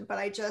reaction, but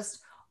I just,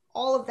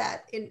 all of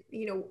that in,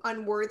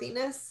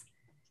 unworthiness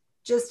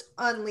just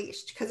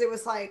unleashed because it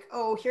was like,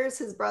 oh, here's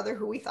his brother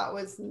who we thought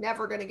was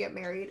never going to get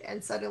married.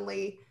 And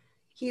suddenly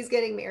he's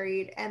getting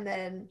married. And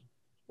then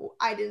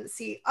I didn't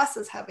see us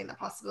as having the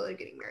possibility of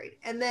getting married.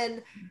 And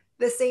then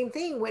the same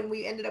thing when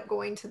we ended up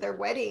going to their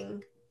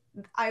wedding,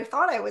 I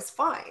thought I was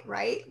fine,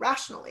 right?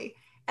 Rationally.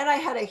 And I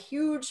had a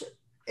huge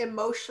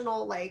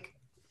emotional, like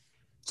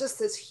just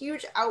this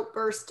huge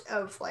outburst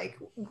of like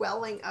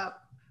welling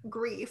up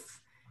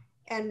grief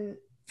and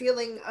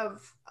feeling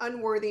of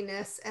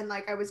unworthiness and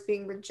like I was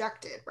being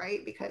rejected,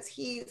 right? Because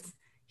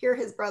here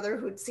his brother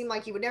who seemed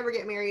like he would never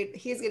get married,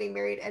 he's getting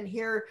married, and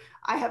here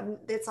I have,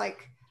 it's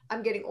like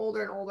I'm getting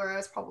older and older. I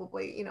was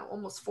probably,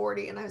 almost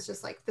 40, and I was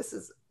just like, this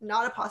is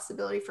not a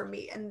possibility for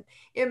me.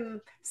 And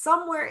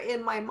somewhere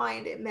in my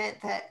mind, it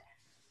meant that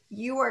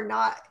you're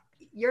not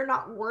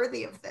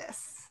worthy of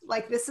this.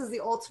 Like, this is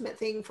the ultimate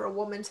thing for a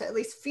woman to at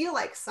least feel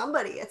like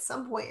somebody at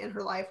some point in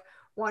her life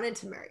wanted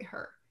to marry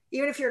her,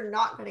 even if you're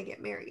not going to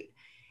get married.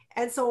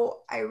 And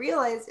so I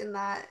realized in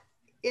that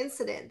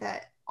incident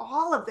that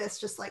all of this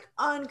just like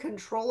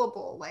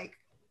uncontrollable, like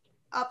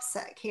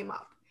upset came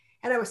up.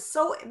 And I was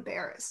so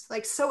embarrassed,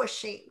 like so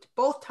ashamed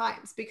both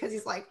times, because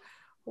he's like,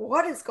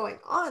 what is going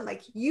on?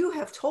 Like, you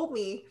have told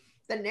me,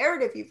 the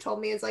narrative you've told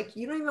me is like,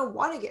 you don't even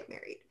want to get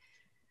married.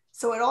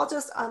 So it all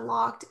just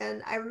unlocked.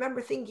 And I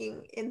remember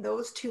thinking in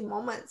those two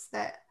moments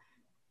that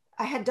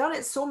I had done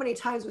it so many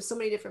times with so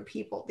many different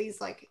people,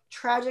 these like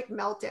tragic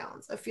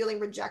meltdowns of feeling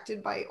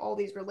rejected by all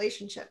these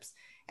relationships.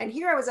 And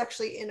here I was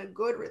actually in a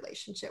good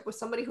relationship with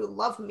somebody who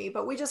loved me,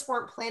 but we just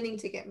weren't planning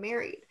to get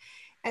married.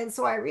 And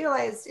so I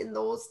realized in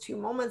those two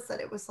moments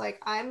that it was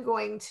like, I'm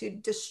going to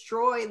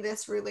destroy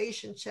this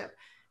relationship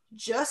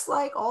just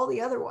like all the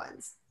other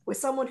ones with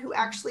someone who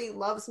actually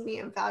loves me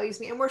and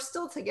values me. And we're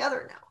still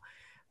together now.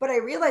 But I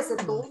realized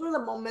that those were the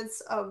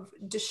moments of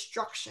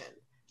destruction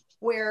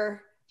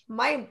where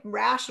my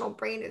rational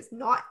brain is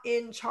not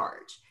in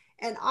charge.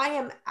 And I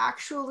am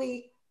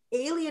actually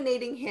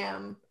alienating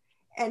him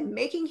and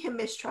making him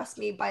mistrust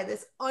me by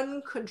this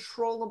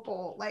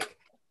uncontrollable, like,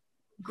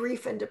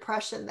 grief and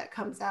depression that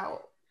comes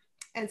out.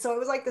 And so it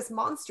was like this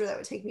monster that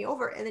would take me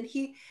over. And then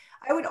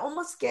I would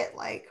almost get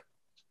like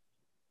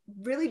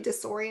really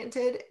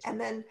disoriented. And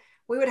then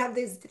we would have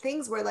these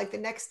things where like the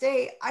next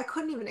day I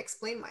couldn't even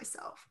explain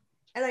myself.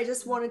 And I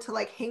just wanted to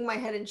like hang my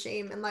head in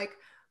shame and like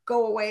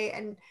go away.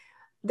 And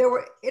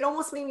it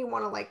almost made me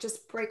want to like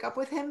just break up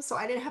with him. So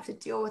I didn't have to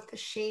deal with the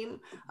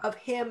shame of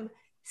him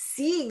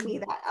seeing me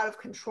that out of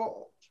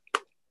control.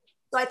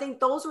 So I think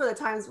those were the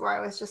times where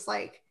I was just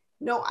like,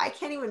 no, I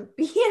can't even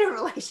be in a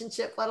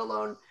relationship, let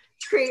alone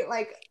create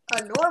like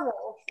a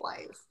normal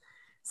life.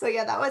 So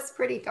yeah, that was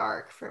pretty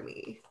dark for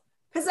me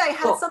because I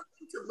had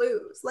something to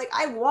lose. Like,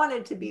 I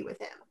wanted to be with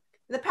him.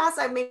 In the past,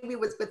 I maybe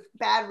was with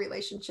bad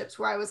relationships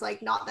where I was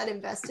like not that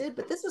invested,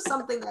 but this was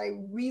something that I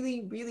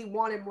really, really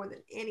wanted more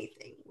than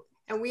anything.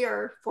 And we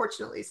are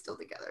fortunately still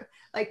together.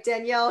 Like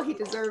Danielle, he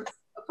deserves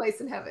a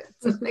place in heaven.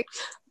 So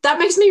that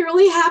makes me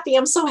really happy.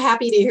 I'm so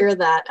happy to hear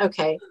that.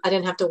 Okay. I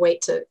didn't have to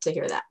wait to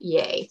hear that.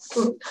 Yay.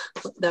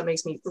 That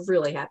makes me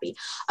really happy.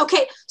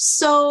 Okay.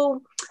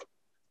 So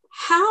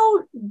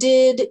how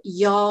did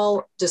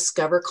y'all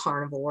discover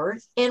carnivore,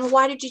 and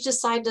why did you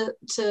decide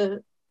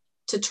to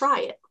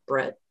try it,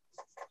 Brett?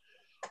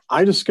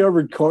 I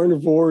discovered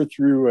carnivore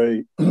through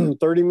a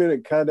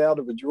 30-minute cutout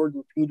of a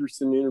Jordan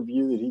Peterson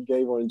interview that he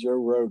gave on Joe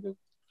Rogan,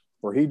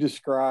 where he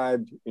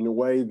described in a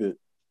way that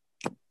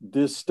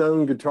this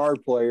stone guitar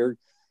player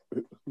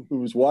who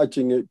was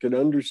watching it could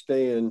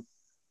understand.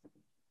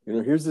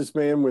 Here's this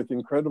man with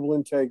incredible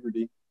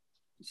integrity,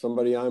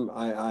 somebody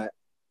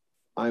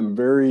I'm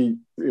very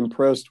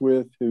impressed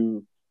with,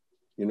 who,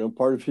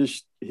 part of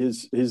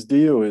his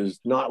deal is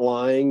not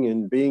lying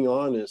and being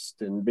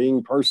honest and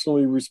being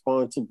personally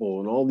responsible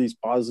and all these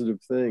positive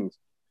things.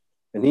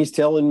 And he's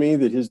telling me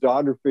that his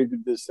daughter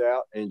figured this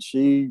out and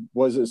she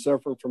wasn't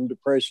suffering from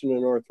depression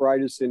and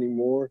arthritis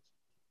anymore,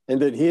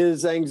 and that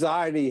his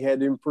anxiety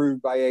had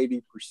improved by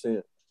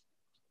 80%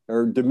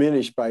 or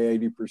diminished by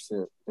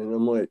 80%. And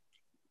I'm like,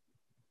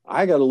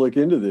 I got to look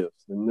into this.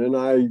 And then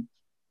I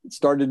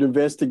started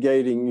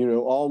investigating,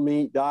 all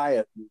meat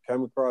diet, and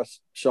come across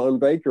Sean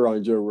Baker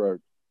on Joe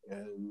Rogan.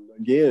 And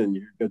again,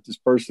 you've got this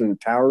person,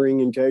 towering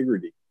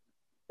integrity,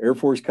 Air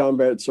Force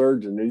combat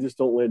surgeon. They just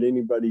don't let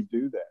anybody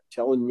do that,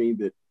 telling me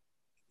that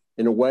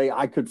in a way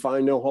I could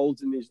find no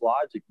holes in his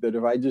logic, that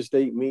if I just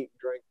ate meat and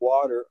drank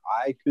water,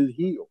 I could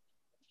heal.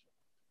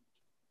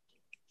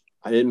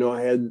 I didn't know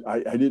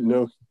I didn't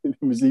know it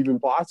was even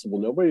possible.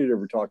 Nobody had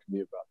ever talked to me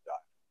about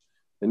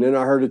that. And then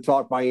I heard a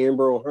talk by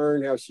Amber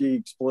O'Hearn, how she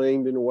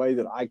explained in a way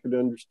that I could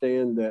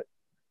understand that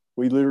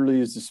we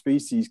literally as a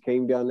species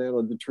came down out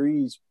of the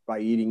trees by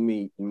eating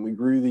meat. And we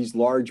grew these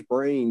large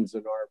brains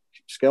in our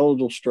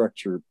skeletal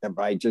structure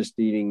by just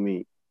eating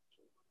meat.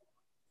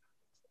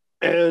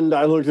 And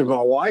I looked at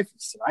my wife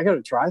and said, I got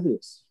to try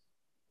this.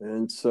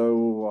 And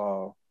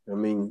so,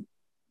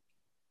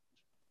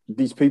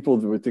 these people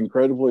with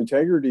incredible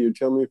integrity are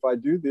telling me if I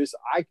do this,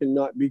 I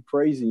cannot be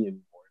crazy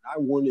anymore. And I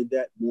wanted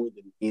that more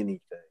than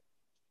anything.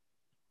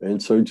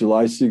 And so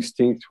July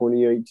 16th,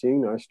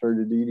 2018, I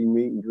started eating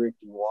meat and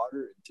drinking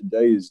water. And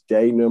today is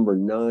day number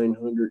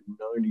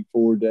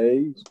 994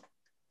 days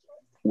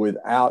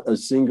without a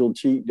single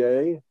cheat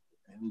day.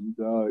 And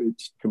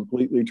it's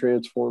completely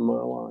transformed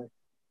my life.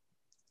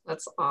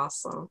 That's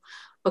awesome.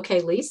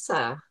 Okay,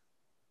 Lisa.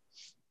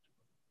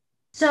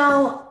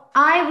 So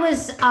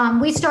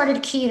we started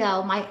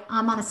keto.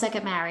 I'm on a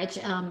second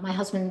marriage. My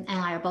husband and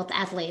I are both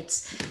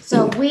athletes.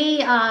 So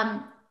we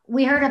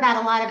heard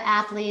about a lot of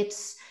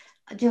athletes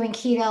doing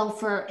keto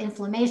for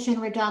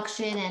inflammation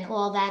reduction and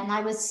all that. And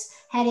I was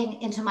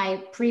heading into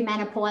my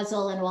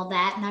premenopausal and all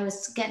that. And I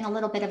was getting a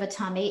little bit of a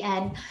tummy,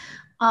 and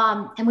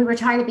we were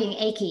tired of being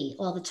achy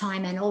all the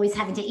time and always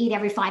having to eat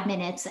every 5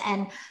 minutes.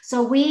 And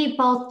so we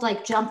both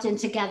jumped in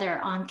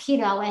together on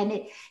keto, and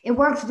it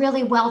worked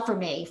really well for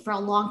me for a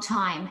long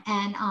time.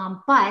 And,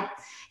 but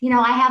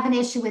I have an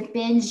issue with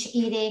binge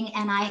eating,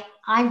 and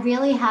I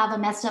really have a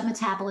messed up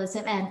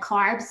metabolism, and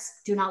carbs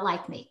do not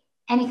like me.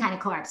 Any kind of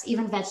carbs,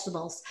 even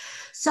vegetables.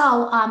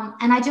 So,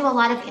 and I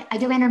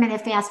do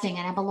intermittent fasting,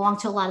 and I belong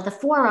to a lot of the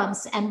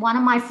forums. And one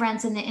of my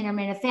friends in the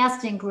intermittent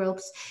fasting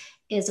groups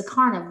is a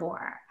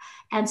carnivore.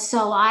 And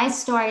so I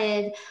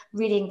started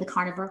reading the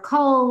Carnivore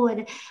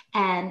Code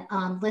and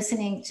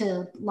listening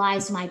to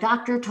lies my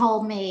doctor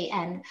told me,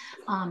 and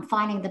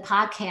finding the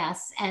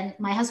podcasts. And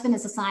my husband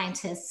is a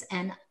scientist,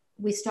 and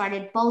we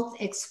started both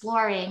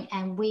exploring,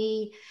 and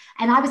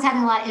I was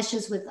having a lot of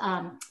issues with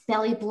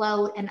belly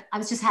bloat, and I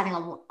was just having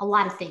a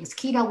lot of things.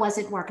 Keto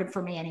wasn't working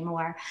for me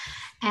anymore.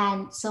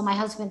 And so my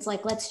husband's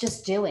like, let's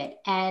just do it.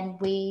 And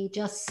we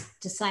just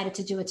decided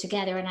to do it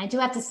together. And I do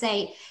have to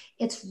say,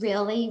 it's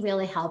really,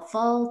 really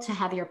helpful to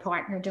have your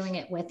partner doing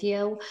it with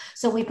you.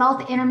 So we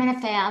both intermittent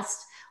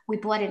fast. We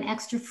bought an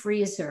extra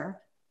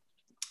freezer.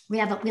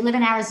 We live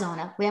in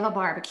Arizona. We have a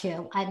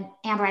barbecue. And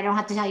Amber, I don't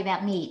have to tell you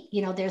about meat.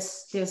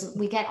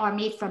 We get our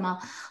meat from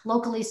a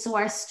locally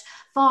sourced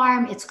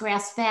farm. It's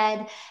grass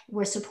fed.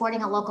 We're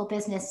supporting a local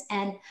business.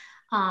 And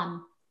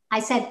I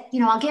said,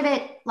 I'll give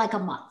it a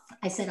month.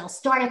 I said, I'll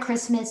start at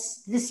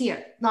Christmas this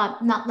year,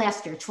 not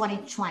last year,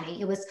 2020.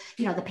 It was,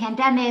 the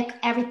pandemic,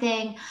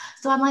 everything.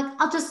 So I'm like,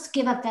 I'll just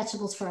give up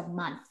vegetables for a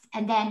month,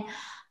 and then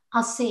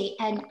I'll see.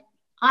 And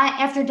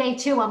after day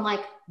 2, I'm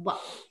like,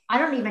 well, I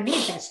don't even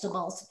need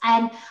vegetables.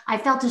 And I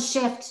felt a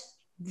shift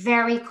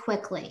very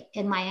quickly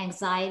in my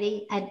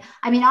anxiety. And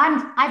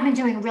I've been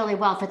doing really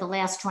well for the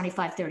last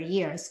 25, 30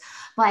 years.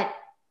 But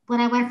when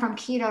I went from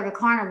keto to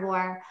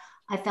carnivore,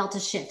 I felt a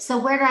shift. So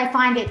where did I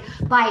find it?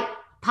 By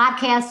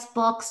podcasts,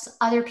 books,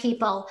 other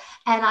people.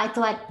 And I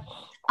thought,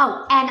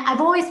 and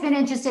I've always been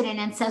interested in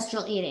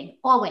ancestral eating.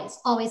 Always,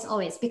 always,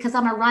 always. Because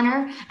I'm a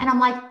runner, and I'm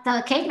like,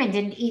 the cavemen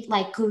didn't eat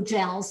goo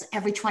gels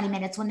every 20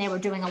 minutes when they were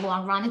doing a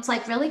long run. It's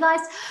like, really,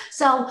 guys?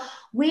 So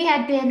we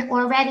had been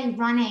already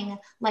running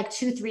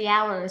 2-3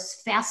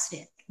 hours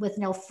fasted with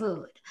no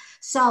food.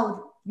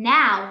 So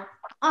now,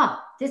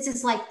 this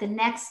is the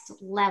next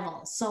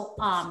level. So,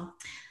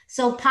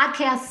 so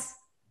podcasts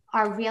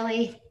are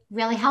really,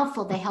 really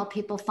helpful. They help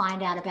people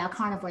find out about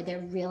carnivore. They're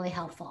really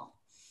helpful.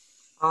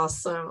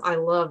 Awesome. I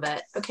love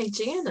it. Okay,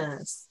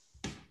 Janice.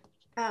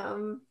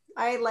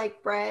 I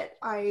like Brett.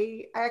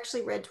 I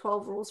actually read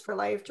 12 Rules for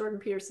Life, Jordan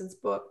Peterson's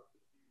book.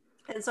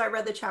 And so I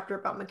read the chapter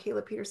about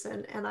Mikhaila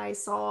Peterson, and I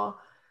saw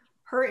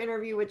her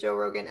interview with Joe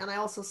Rogan. And I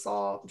also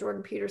saw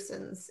Jordan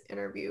Peterson's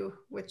interview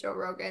with Joe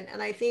Rogan.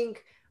 And I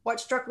think what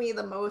struck me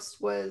the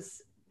most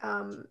was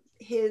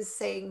his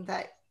saying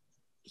that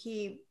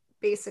he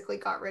basically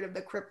got rid of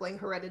the crippling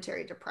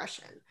hereditary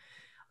depression.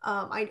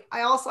 I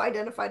also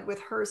identified with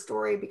her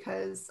story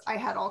because I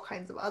had all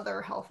kinds of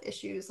other health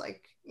issues. I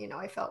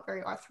felt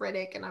very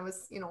arthritic, and I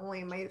was,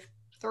 only in my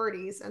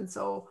 30s. And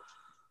so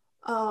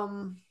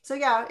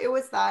yeah, it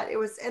was that.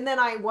 And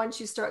then once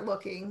you start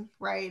looking,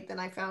 right, then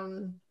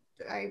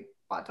I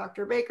bought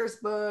Dr. Baker's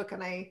book,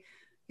 and I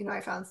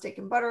found Steak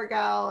and Butter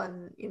Gal,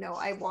 and,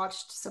 I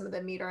watched some of the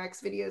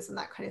MeatRx videos and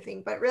that kind of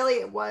thing. But really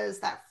it was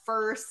that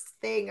first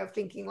thing of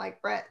thinking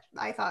like, Brett,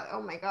 I thought,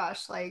 oh my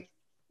gosh, like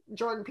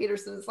Jordan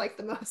Peterson is like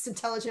the most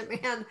intelligent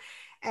man.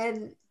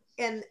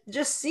 And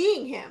just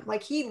seeing him,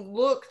 like, he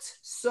looked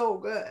so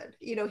good.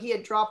 He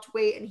had dropped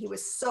weight and he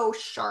was so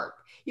sharp.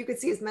 You could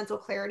see his mental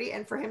clarity.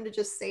 And for him to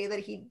just say that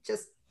he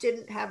just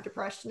didn't have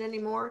depression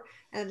anymore,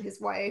 and his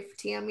wife,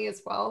 Tammy,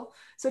 as well.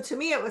 So to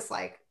me, it was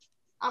like,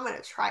 I'm going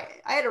to try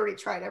it. I had already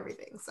tried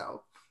everything.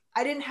 So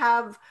I didn't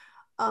have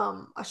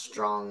a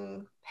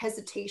strong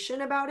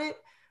hesitation about it.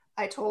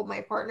 I told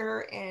my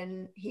partner,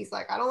 and he's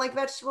like, I don't like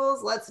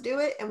vegetables. Let's do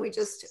it. And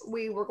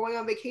we were going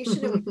on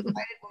vacation, and we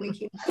decided when we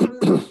came back,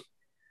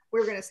 we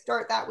were going to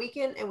start that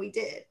weekend, and we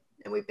did.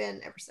 And we've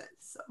been ever since.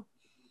 So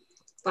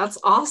that's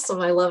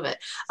awesome. I love it.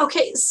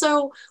 Okay,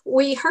 so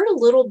we heard a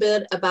little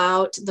bit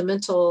about the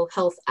mental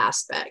health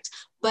aspect,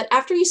 but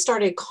after you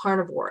started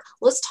carnivore,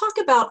 let's talk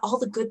about all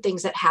the good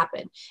things that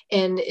happen,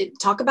 and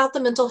talk about the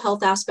mental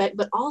health aspect,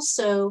 but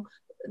also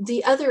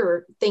the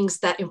other things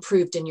that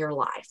improved in your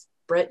life.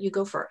 Brett, you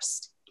go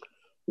first.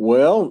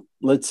 Well,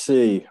 let's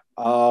see.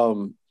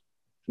 The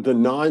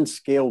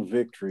non-scale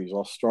victories,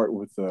 I'll start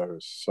with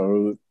those.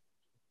 So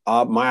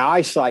my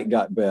eyesight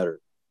got better.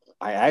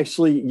 I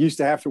actually used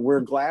to have to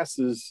wear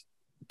glasses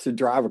to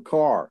drive a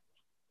car,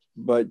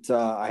 but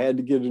I had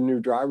to get a new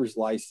driver's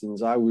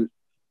license. I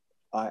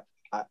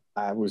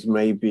was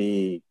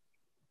maybe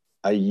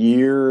a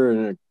year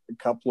and a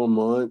couple of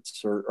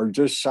months, or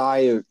just shy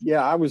of,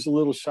 I was a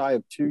little shy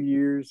of 2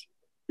 years.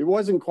 It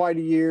wasn't quite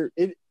a year.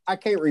 I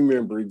can't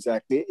remember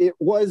exactly. It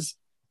was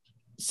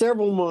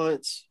several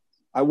months.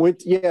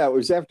 It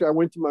was after I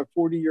went to my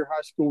 40-year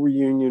high school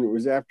reunion. It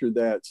was after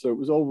that. So it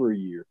was over a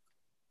year.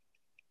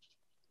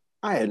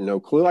 I had no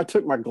clue. I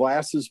took my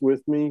glasses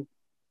with me.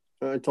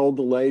 I told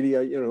the lady,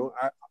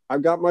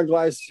 I've got my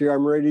glasses here.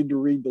 I'm ready to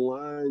read the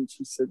line.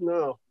 She said,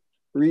 no,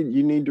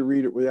 you need to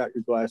read it without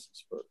your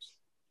glasses first.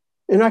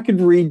 And I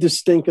could read the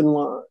stinking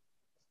line.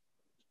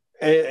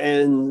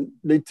 And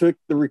they took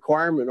the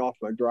requirement off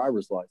my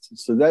driver's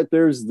license. So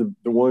there's the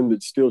one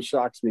that still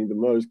shocks me the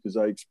most, because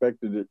I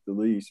expected it the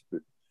least.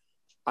 But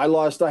I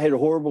had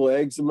horrible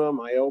eczema.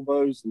 My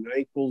elbows and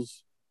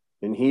ankles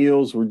and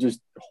heels were just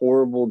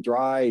horrible,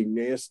 dry,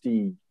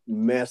 nasty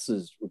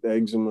messes with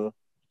eczema.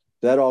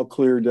 That all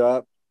cleared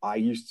up. I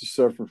used to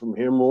suffer from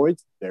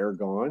hemorrhoids. They're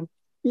gone.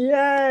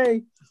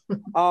 Yay!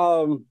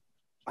 I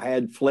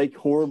had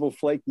horrible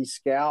flaky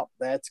scalp.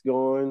 That's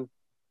gone.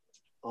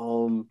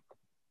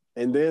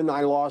 And then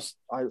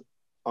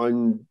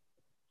on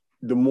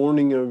the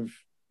morning of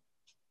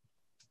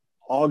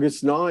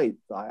August 9th,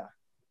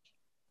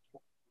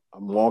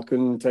 I'm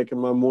walking, taking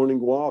my morning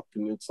walk,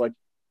 and it's like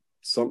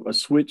a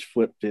switch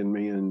flipped in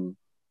me, and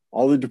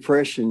all the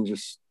depression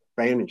just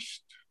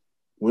vanished,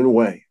 went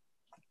away.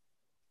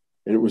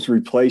 And it was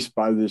replaced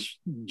by this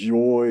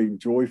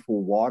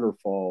joyful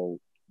waterfall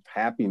of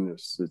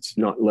happiness that's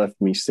not left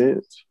me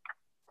since.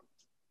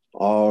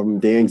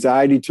 The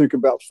anxiety took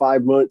about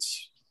 5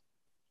 months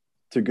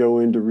to go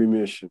into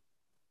remission.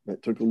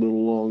 That took a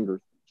little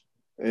longer.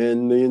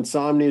 And the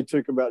insomnia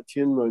took about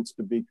 10 months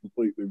to be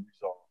completely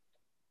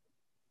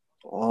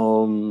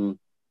resolved.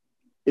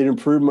 It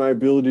improved my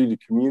ability to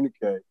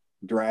communicate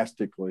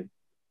drastically.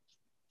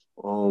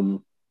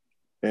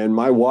 And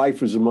my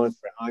wife was a month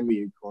behind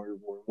me in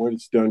carnivore. What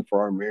it's done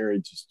for our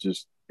marriage is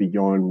just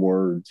beyond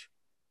words.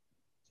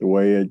 The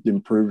way it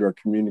improved our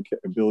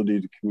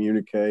ability to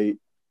communicate,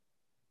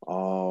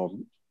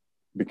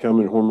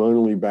 becoming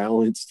hormonally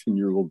balanced, and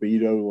your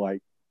libido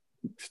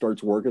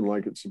starts working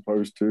like it's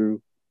supposed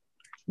to.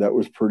 That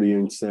was pretty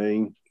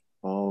insane.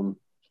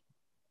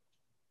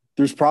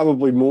 There's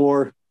probably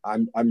more. I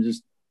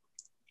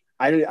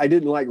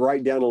didn't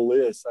write down a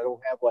list. I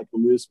don't have a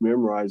list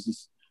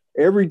memorized.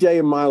 Every day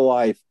of my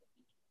life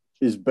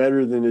is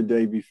better than the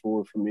day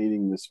before from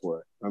eating this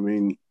way. I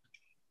mean,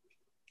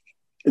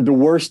 the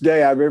worst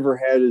day I've ever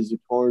had as a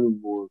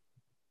carnivore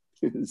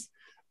is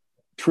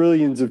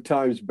trillions of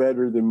times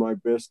better than my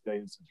best day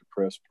as a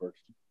depressed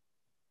person.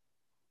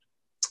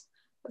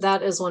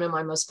 That is one of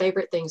my most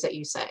favorite things that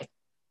you say.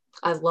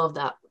 I love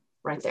that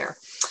right there.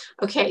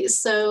 Okay,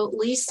 so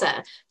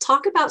Lisa,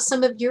 talk about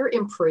some of your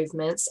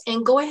improvements,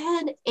 and go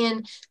ahead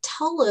and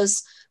tell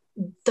us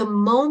the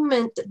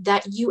moment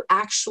that you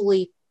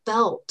actually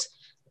felt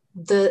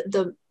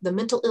the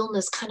mental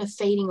illness kind of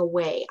fading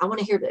away. I want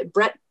to hear that.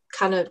 Brett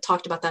kind of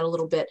talked about that a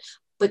little bit,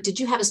 but did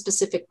you have a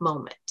specific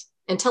moment?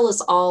 And tell us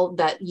all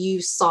that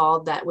you saw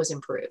that was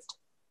improved.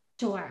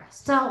 Sure.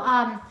 So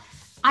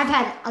I've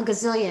had a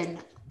gazillion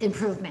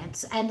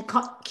improvements, and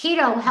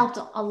keto helped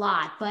a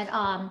lot, but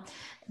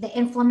the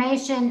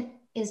inflammation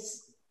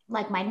is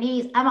like my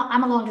knees.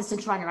 I'm a long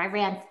distance runner. I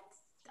ran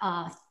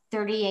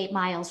 38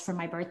 miles for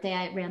my birthday.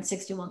 I ran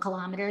 61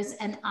 kilometers,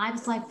 and I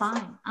was fine.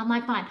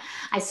 I'm fine.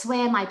 I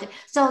swam.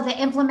 So the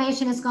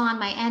inflammation is gone.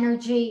 My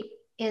energy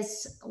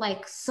is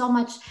so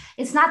much.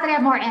 It's not that I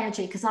have more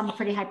energy, because I'm a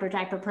pretty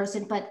hyper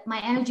person, but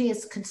my energy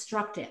is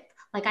constructive.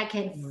 Like I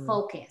can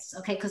focus,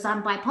 okay, because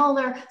I'm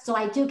bipolar. So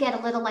I do get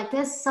a little like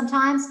this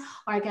sometimes,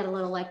 or I get a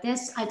little like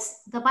this.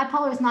 The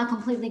bipolar is not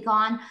completely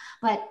gone,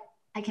 but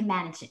I can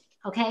manage it,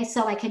 okay?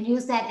 So I can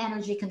use that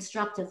energy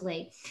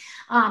constructively.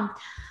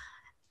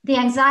 The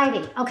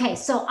anxiety. Okay,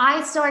 so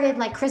I started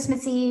like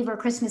Christmas Eve or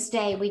Christmas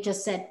Day. We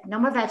just said no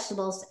more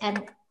vegetables,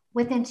 and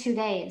within 2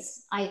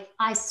 days,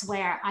 I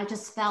swear, I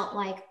just felt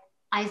like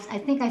I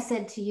think I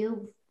said to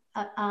you,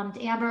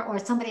 Amber, or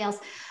somebody else,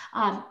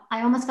 I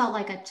almost felt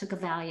like I took a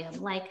Valium.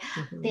 Like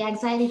the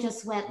anxiety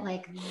just went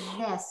like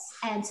this,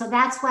 and so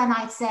that's when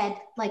I said,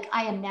 like,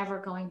 I am never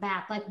going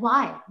back. Like,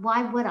 why?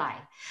 Why would I?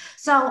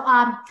 So,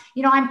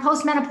 you know, I'm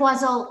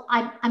postmenopausal.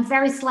 I'm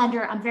very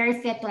slender. I'm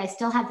very fit, but I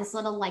still have this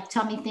little like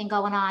tummy thing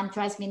going on.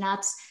 Drives me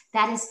nuts.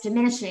 That is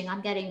diminishing.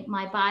 I'm getting,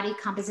 my body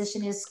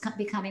composition is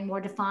becoming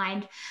more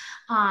defined.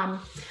 I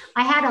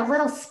had a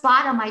little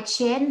spot on my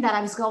chin that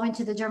I was going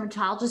to the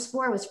dermatologist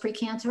for. It was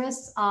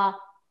precancerous.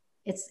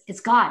 It's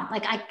gone.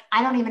 Like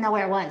I don't even know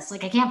where it was.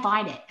 Like I can't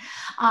find it.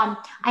 I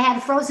had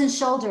a frozen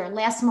shoulder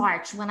last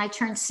March when I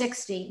turned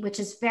 60, which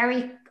is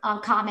very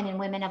common in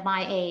women of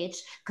my age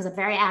because I'm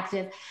very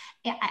active.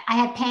 I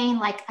had pain,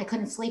 like I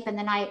couldn't sleep in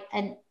the night,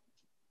 and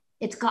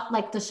it's got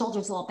like the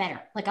shoulder's a little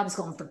better. Like I was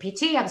going for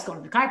PT, I was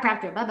going to the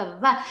chiropractor, blah, blah, blah,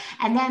 blah.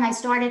 And then I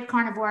started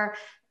carnivore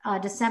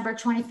December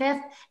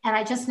 25th. And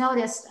I just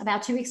noticed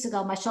about 2 weeks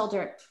ago, my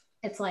shoulder,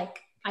 it's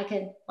like, I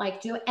can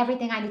like do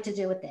everything I need to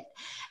do with it.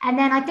 And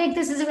then I think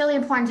this is really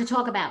important to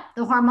talk about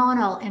the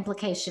hormonal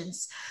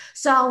implications.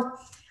 So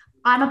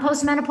I'm a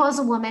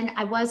postmenopausal woman.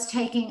 I was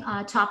taking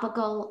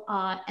topical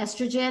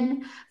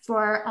estrogen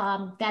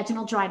for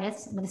vaginal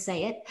dryness. I'm going to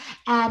say it.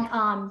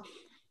 And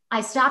I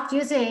stopped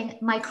using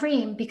my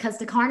cream because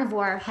the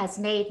carnivore has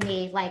made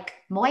me like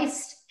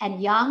moist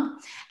and young.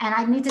 And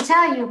I need to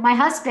tell you, my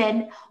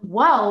husband,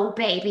 whoa,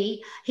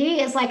 baby,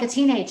 he is like a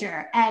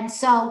teenager. And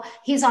so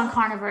he's on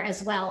carnivore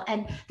as well.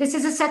 And this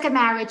is a second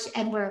marriage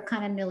and we're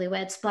kind of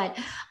newlyweds, but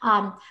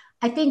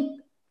I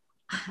think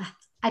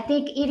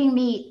eating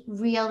meat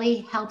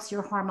really helps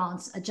your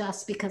hormones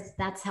adjust because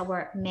that's how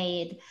we're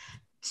made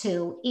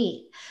to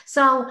eat.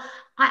 So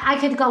I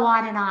could go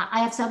on and on. I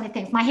have so many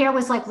things. My hair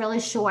was like really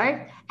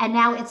short and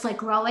now it's like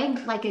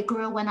growing like it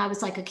grew when I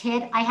was like a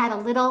kid. I had a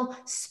little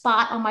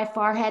spot on my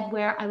forehead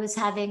where I was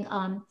having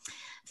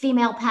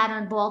female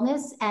pattern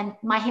baldness, and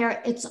my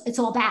hair, it's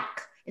all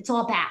back. It's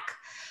all back.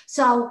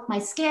 So my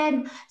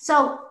skin,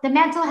 so the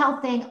mental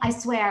health thing, I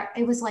swear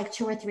it was like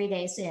 2 or 3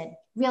 days in.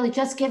 Really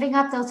just giving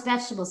up those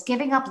vegetables,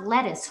 giving up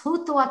lettuce.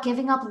 Who thought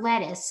giving up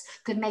lettuce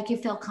could make you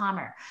feel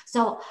calmer?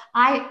 So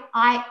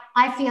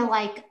I feel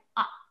like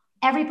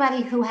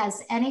everybody who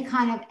has any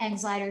kind of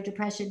anxiety or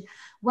depression,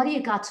 what do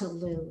you got to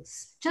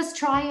lose? Just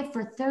try it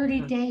for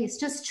 30 days.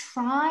 Just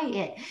try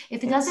it.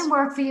 If it doesn't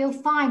work for you,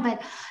 fine.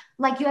 But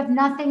like you have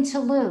nothing to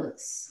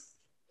lose.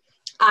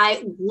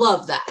 I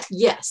love that.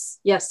 Yes.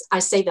 Yes. I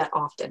say that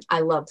often. I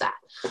love that.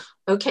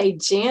 Okay,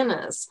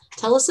 Janice,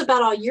 tell us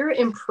about all your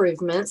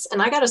improvements.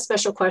 And I got a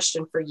special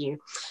question for you.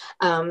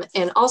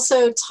 And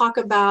also talk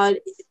about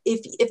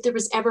if there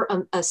was ever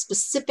a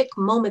specific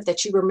moment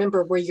that you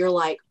remember where you're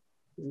like,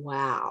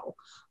 wow,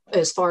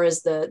 as far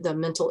as the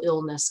mental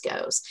illness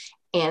goes.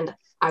 And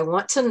I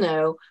want to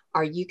know,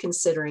 are you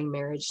considering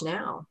marriage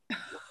now?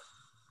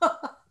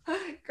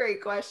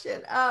 Great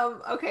question.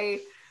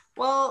 Okay.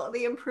 Well,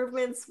 the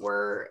improvements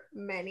were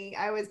many.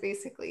 I was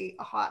basically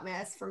a hot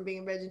mess from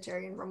being a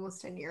vegetarian for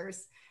almost 10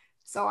 years.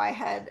 So I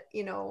had,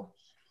 you know,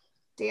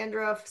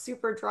 dandruff,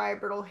 super dry,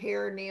 brittle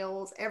hair,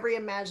 nails, every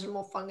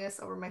imaginable fungus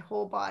over my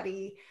whole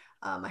body.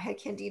 I had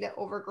candida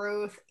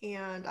overgrowth,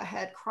 and I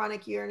had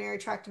chronic urinary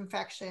tract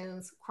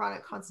infections,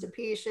 chronic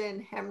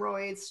constipation,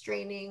 hemorrhoids,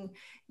 straining,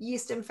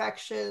 yeast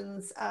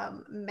infections,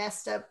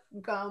 messed up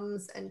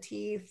gums and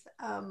teeth.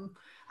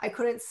 I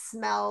couldn't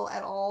smell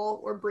at all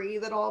or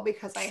breathe at all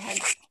because I had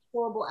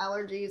horrible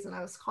allergies and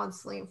I was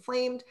constantly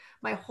inflamed.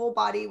 My whole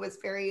body was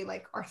very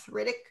like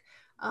arthritic,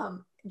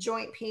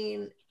 joint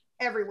pain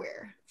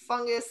everywhere,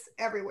 fungus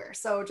everywhere.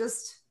 So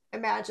just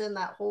imagine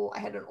that whole, I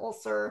had an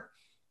ulcer,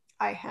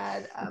 I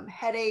had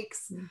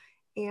headaches,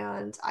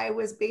 and I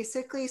was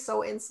basically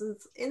so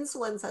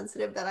insulin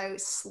sensitive that I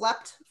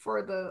slept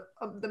for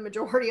the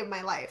majority of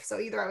my life. So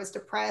either I was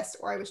depressed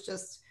or I was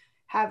just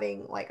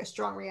having like a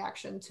strong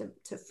reaction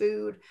to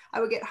food. I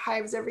would get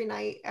hives every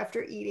night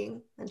after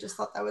eating and just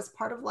thought that was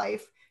part of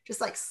life, just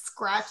like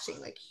scratching,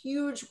 like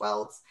huge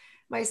welts.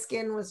 My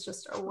skin was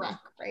just a wreck,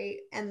 right?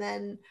 And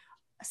then,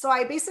 so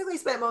I basically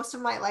spent most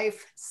of my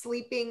life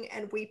sleeping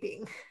and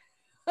weeping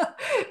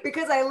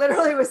because I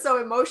literally was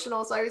so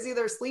emotional. So I was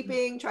either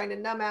sleeping, trying to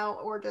numb out,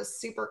 or just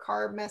super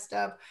carb messed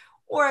up,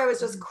 or I was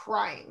just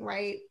crying,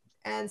 right?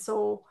 And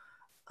so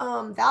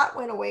that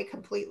went away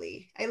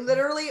completely. I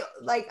literally,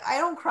 like, I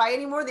don't cry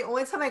anymore. The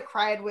only time I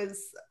cried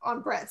was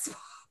on Brett's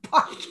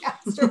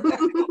podcast.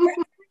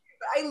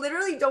 I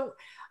literally don't.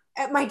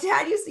 My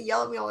dad used to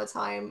yell at me all the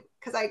time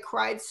because I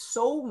cried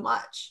so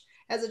much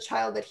as a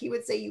child that he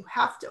would say, you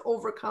have to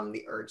overcome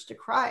the urge to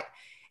cry.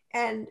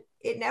 And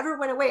it never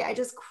went away. I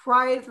just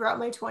cried throughout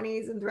my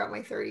 20s and throughout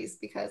my 30s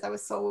because I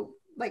was so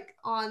like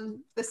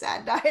on the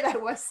sad diet, I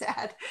was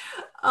sad.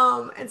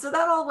 And so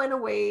that all went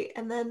away.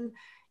 And then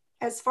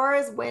as far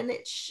as when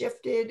it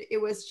shifted, it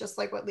was just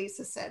like what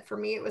Lisa said. For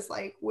me, it was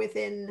like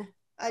within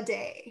a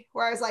day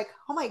where I was like,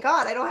 oh my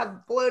God, I don't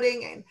have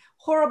bloating and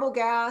horrible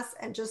gas.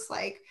 And just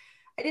like,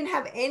 I didn't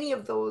have any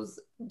of those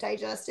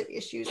digestive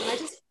issues. And I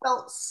just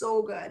felt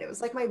so good. It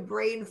was like my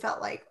brain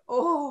felt like,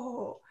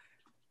 oh,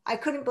 I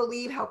couldn't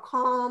believe how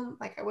calm,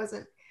 like I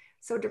wasn't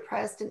so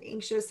depressed and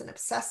anxious and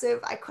obsessive.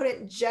 I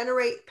couldn't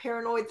generate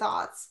paranoid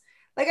thoughts.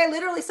 Like I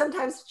literally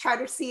sometimes try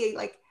to see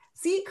like,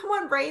 see, come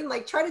on brain,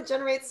 like try to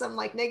generate some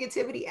like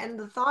negativity and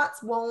the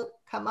thoughts won't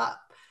come up.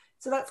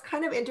 So that's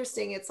kind of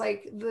interesting. It's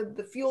like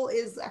the fuel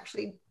is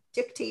actually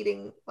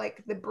dictating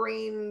like the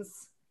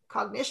brain's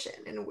cognition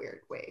in a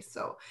weird way.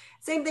 So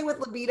same thing with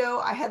libido.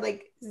 I had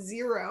like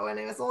 0 and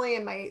I was only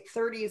in my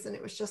 30s and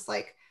it was just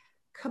like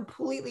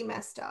completely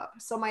messed up.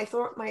 So my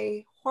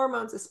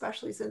hormones,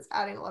 especially since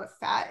adding a lot of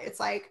fat, it's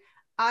like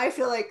I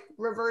feel like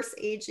reverse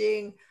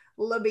aging,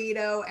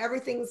 libido,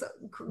 everything's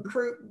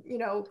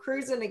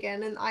cruising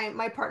again. And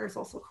my partner's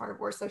also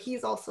carnivore, so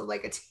he's also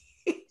like a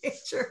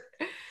teenager.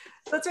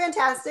 So it's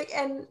fantastic.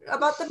 And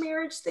about the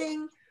marriage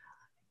thing,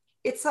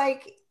 it's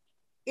like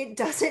it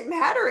doesn't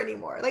matter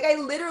anymore. Like I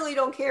literally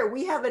don't care.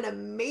 We have an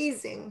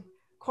amazing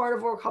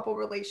carnivore couple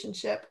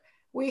relationship.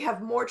 We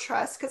have more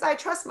trust because I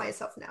trust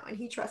myself now and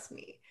he trusts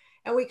me.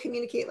 And we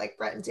communicate like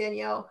Brett and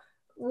Danielle.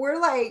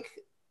 We're like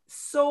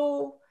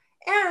so,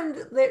 and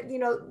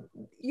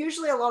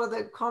usually a lot of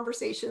the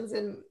conversations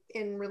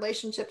in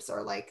relationships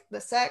are like the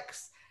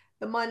sex,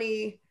 the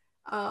money,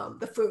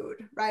 the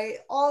food, right?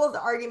 All of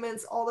the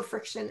arguments, all the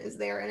friction is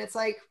there. And it's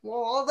like,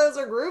 well, all those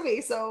are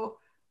groovy. So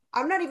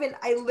I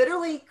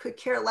literally could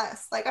care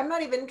less. Like, I'm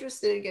not even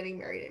interested in getting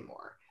married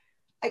anymore.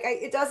 Like,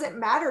 it doesn't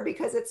matter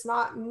because it's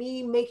not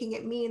me making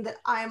it mean that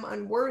I'm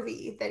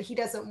unworthy, that he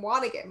doesn't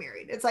want to get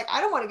married. It's like,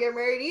 I don't want to get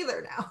married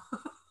either now.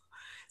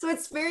 So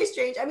it's very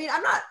strange. I mean,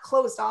 I'm not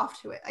closed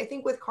off to it. I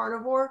think with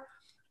carnivore,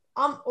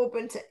 I'm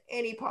open to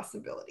any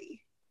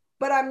possibility,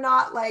 but I'm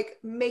not like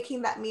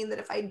making that mean that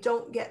if I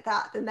don't get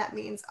that, then that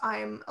means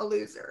I'm a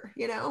loser,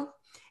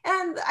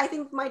 And I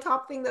think my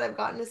top thing that I've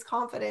gotten is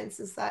confidence,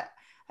 is that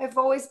I've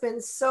always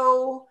been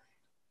so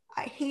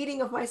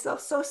hating of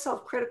myself, so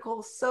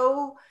self-critical,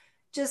 so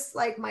just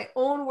like my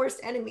own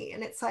worst enemy.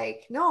 And it's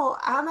like, no,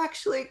 I'm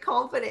actually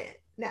confident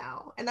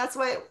now. And that's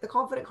why the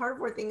confident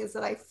carnivore thing is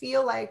that I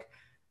feel like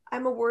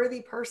I'm a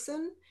worthy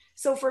person.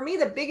 So for me,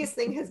 the biggest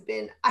thing has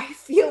been, I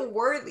feel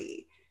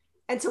worthy,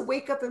 and to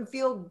wake up and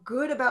feel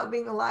good about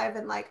being alive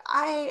and like,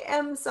 I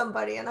am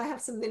somebody and I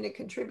have something to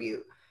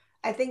contribute.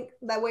 I think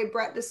that way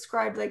Brett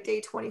described like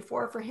day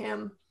 24 for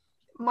him,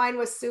 mine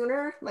was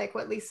sooner, like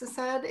what Lisa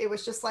said. It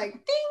was just like,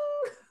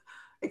 ding,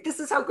 like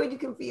this is how good you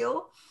can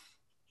feel.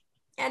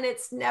 And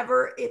it's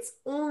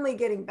only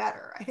getting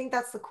better. I think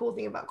that's the cool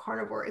thing about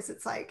carnivore is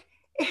it's like,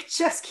 it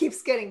just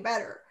keeps getting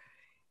better.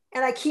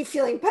 And I keep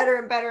feeling better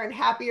and better and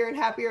happier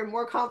and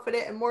more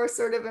confident and more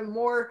assertive and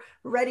more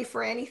ready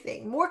for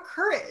anything, more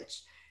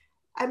courage.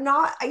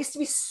 I used to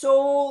be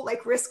so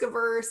like risk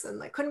averse and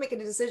like couldn't make a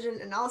decision,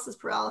 analysis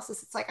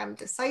paralysis. It's like I'm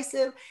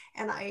decisive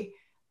and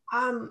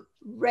I'm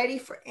ready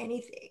for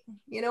anything.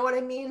 You know what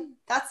I mean?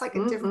 That's like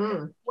a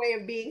different way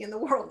of being in the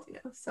world,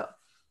 So.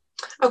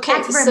 Okay.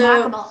 That's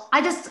remarkable.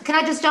 Can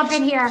I just jump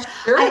in here?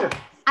 Sure.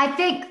 I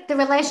think the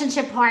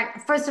relationship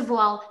part, first of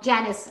all,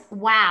 Janice,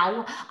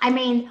 wow. I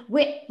mean,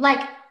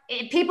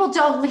 people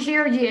don't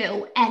hear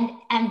you and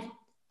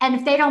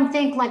if they don't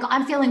think like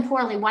I'm feeling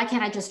poorly, why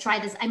can't I just try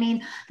this? I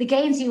mean, the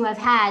gains you have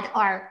had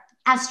are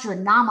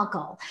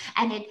astronomical,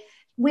 and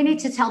we need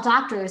to tell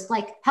doctors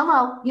like,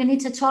 hello, you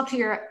need to talk to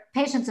your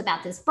patients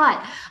about this.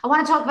 But I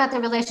want to talk about the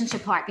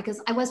relationship part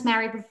because I was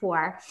married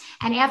before.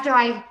 And after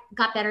I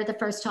got better the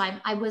first time,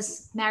 I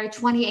was married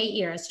 28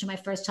 years to my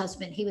first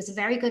husband. He was a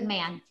very good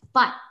man,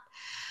 but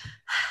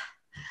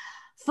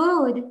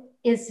food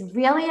is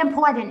really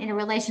important in a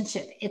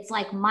relationship. It's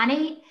like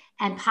money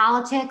and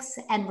politics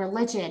and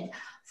religion.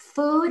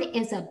 Food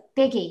is a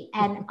biggie.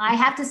 And I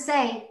have to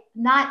say,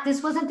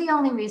 this wasn't the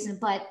only reason,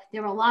 but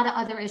there were a lot of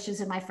other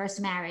issues in my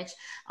first marriage.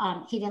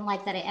 He didn't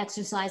like that I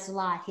exercised a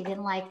lot. He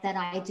didn't like that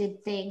I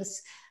did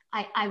things.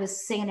 I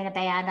was singing in a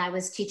band. I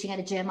was teaching at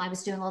a gym. I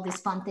was doing all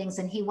these fun things,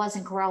 and he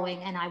wasn't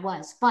growing, and I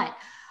was. But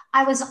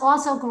I was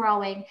also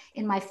growing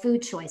in my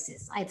food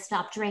choices. I'd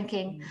stopped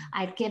drinking.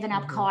 I'd given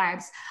up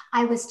carbs.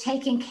 I was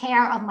taking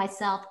care of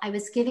myself. I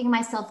was giving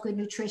myself good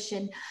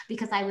nutrition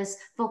because I was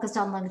focused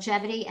on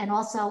longevity and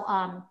also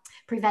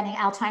preventing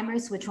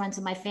Alzheimer's, which runs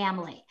in my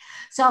family.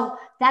 So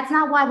that's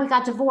not why we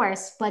got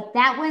divorced, but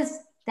that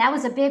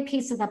was a big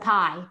piece of the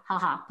pie,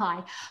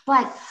 pie.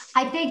 But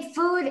I think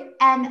food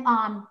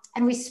and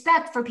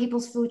respect for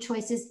people's food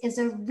choices is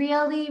a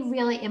really,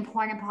 really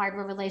important part of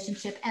a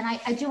relationship. And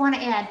I do want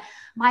to add,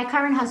 My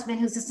current husband,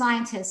 who's a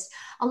scientist,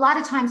 a lot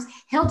of times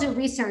he'll do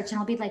research and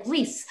I'll be like,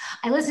 Lise,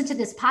 I listened to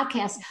this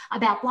podcast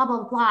about blah,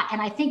 blah, blah,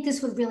 and I think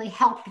this would really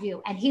help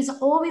you. And he's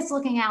always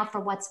looking out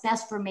for what's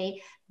best for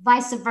me,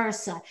 vice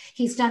versa.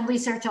 He's done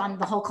research on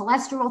the whole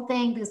cholesterol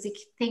thing because he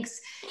thinks,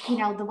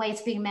 the way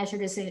it's being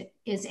measured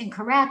is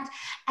incorrect.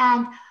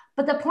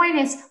 But the point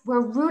is,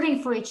 we're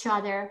rooting for each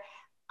other,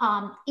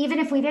 even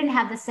if we didn't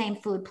have the same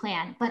food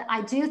plan. But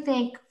I do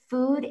think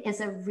food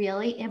is a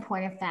really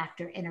important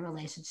factor in a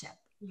relationship.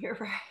 You're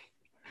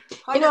right.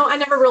 I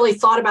never really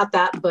thought about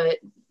that, but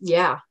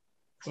yeah.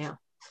 What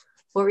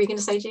were you going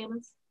to say,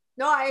 Janice?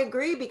 No, I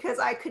agree, because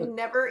I could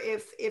never,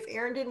 if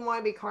Aaron didn't want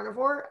to be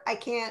carnivore, I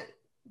can't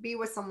be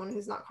with someone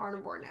who's not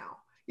carnivore now.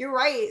 You're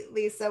right,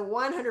 Lisa,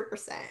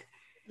 100%.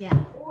 Yeah.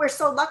 We're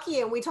so lucky,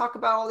 and we talk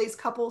about all these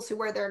couples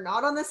where they're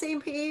not on the same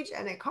page,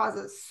 and it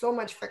causes so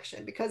much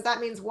friction, because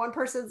that means one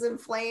person's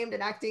inflamed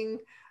and acting,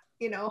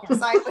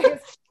 sideways,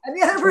 and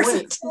the other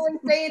person's feeling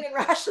sane and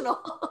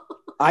rational.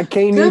 I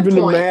can't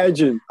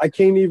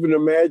even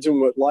imagine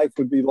what life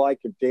would be like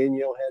if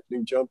Danielle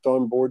hadn't jumped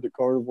on board the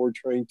carnivore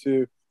train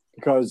too,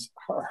 because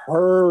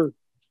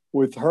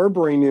with her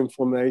brain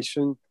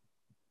inflammation,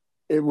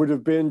 it would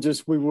have been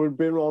we would have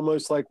been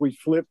almost like we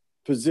flipped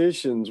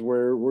positions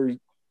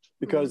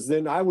because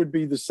then I would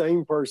be the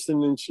same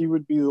person and she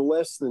would be the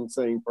less than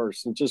sane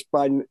person,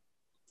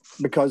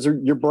 because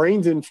your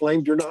brain's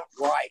inflamed, you're not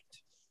right.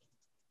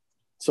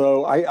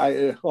 So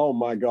oh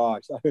my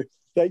gosh,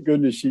 thank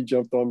goodness she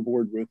jumped on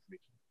board with me.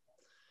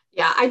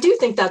 Yeah, I do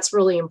think that's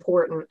really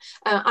important.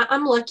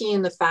 I'm lucky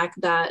in the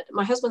fact that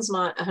my husband's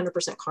not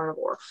 100%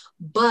 carnivore,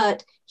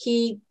 but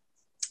he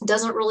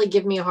doesn't really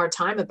give me a hard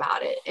time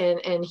about it.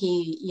 And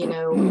he,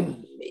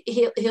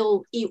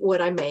 he'll eat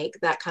what I make,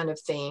 that kind of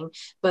thing.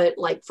 But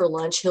like for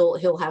lunch,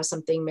 he'll have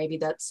something maybe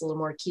that's a little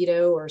more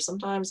keto, or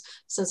sometimes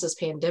since this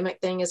pandemic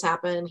thing has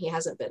happened, he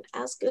hasn't been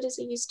as good as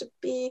he used to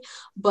be.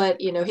 But,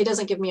 he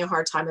doesn't give me a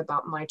hard time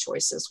about my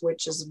choices,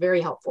 which is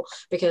very helpful,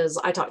 because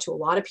I talk to a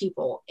lot of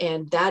people,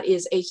 and that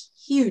is a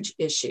huge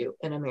issue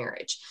in a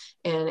marriage.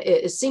 And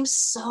it seems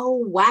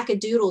so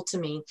wackadoodle to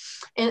me.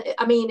 And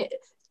I mean,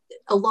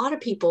 a lot of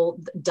people,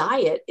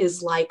 diet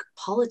is like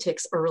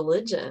politics or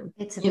religion.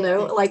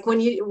 Like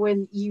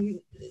when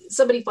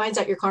somebody finds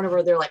out you're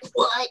carnivore, they're like,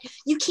 what?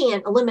 You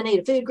can't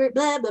eliminate a food group,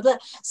 blah, blah, blah.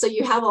 So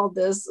you have all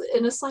this,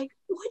 and it's like,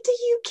 what do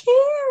you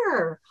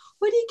care?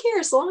 What do you care?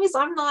 As long as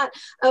I'm not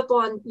up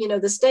on,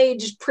 the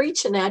stage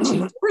preaching at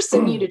you,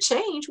 forcing you to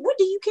change, what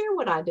do you care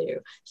what I do?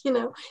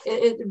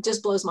 It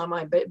just blows my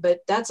mind.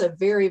 But that's a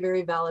very,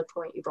 very valid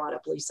point you brought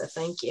up, Lisa.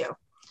 Thank you.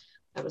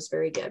 That was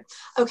very good.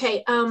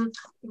 Okay.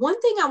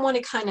 One thing I want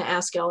to kind of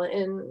ask y'all,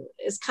 and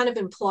it's kind of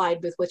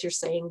implied with what you're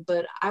saying,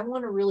 but I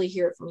want to really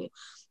hear it from you.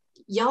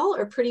 Y'all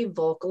are pretty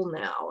vocal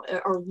now,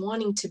 or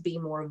wanting to be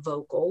more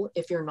vocal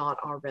if you're not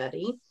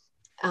already.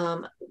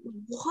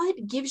 What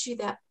gives you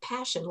that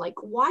passion? Like,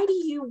 why do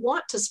you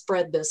want to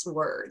spread this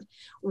word?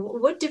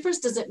 What difference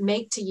does it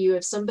make to you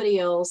if somebody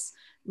else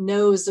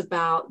knows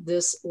about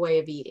this way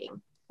of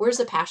eating? Where's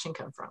the passion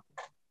come from?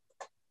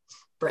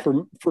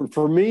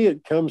 For me,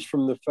 it comes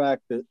from the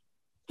fact that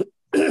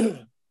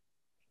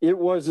it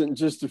wasn't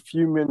just a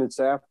few minutes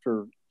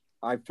after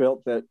I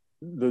felt that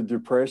the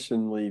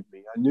depression leave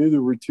me. I knew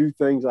there were two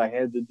things I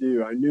had to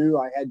do. I knew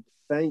I had to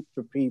thank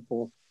the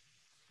people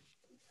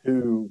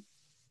who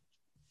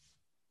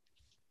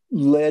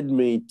led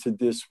me to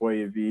this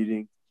way of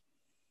eating,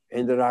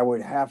 and that I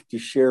would have to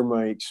share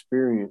my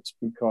experience,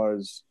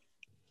 because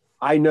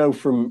I knew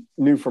from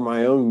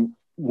my own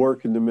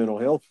work in the mental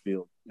health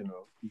field,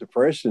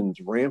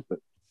 depression's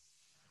rampant,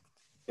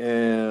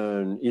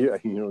 and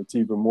it's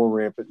even more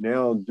rampant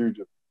now due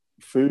to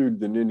food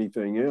than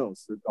anything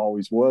else. It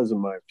always was, in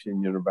my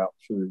opinion, about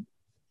food.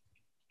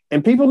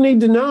 And people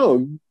need to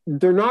know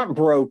they're not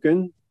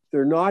broken.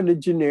 They're not a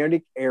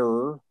genetic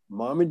error.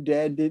 Mom and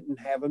dad didn't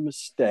have a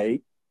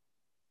mistake.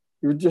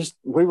 We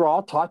were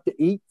all taught to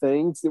eat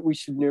things that we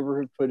should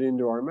never have put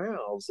into our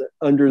mouths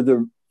under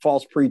the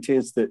false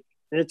pretense that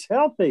it's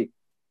healthy.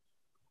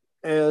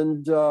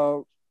 And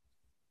I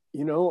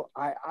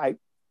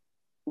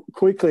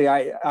quickly,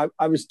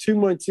 I was 2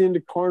 months into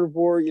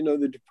carnivore,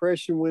 the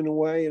depression went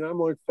away, and I'm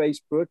on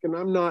Facebook, and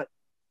I'm not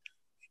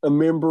a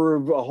member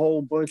of a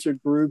whole bunch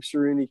of groups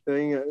or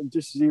anything. I'm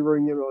just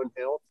zeroing in on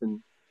health,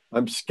 and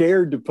I'm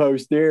scared to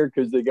post there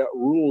because they got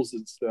rules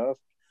and stuff.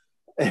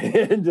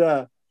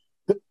 And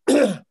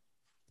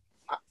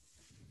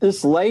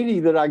this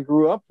lady that I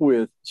grew up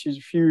with, she's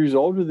a few years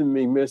older than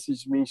me,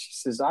 messaged me. She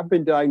says, I've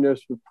been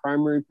diagnosed with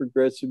primary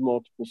progressive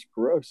multiple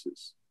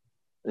sclerosis,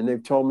 and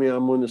they've told me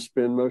I'm going to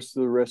spend most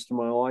of the rest of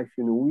my life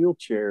in a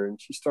wheelchair. And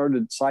she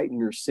started citing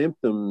her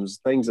symptoms,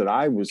 things that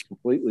I was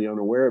completely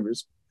unaware of.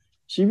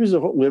 She was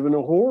living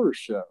a horror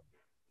show.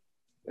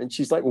 And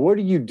she's like, what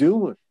are you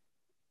doing?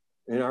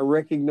 And I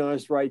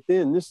recognized right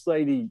then, this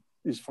lady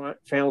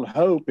found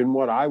hope in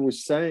what I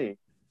was saying.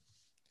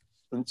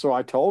 And so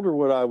I told her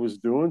what I was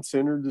doing,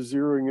 sent her to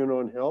zeroing in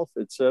on health,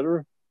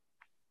 etc.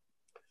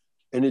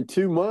 And in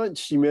 2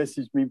 months, she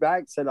messaged me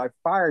back, said, I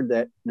fired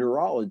that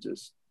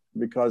neurologist.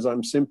 because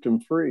I'm symptom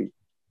free.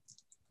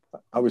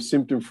 I was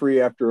symptom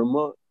free after a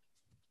month.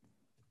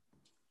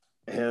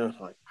 And I'm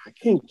like, I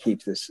can't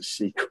keep this a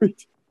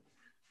secret.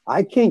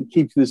 I can't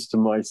keep this to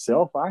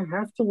myself. I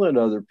have to let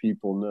other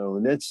people know.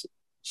 And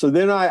so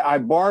then I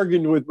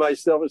bargained with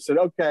myself and said,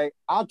 okay,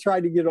 I'll try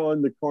to get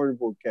on the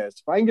Carnivore Cast.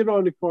 If I can get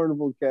on the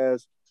Carnivore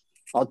Cast,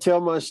 I'll tell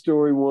my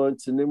story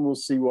once and then we'll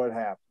see what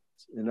happens.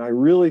 And I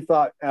really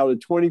thought out of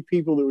 20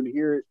 people that would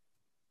hear it,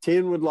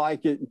 10 would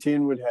like it and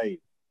 10 would hate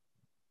it.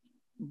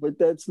 But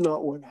that's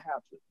not what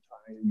happened.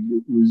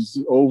 It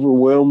was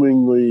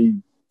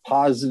overwhelmingly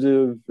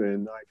positive,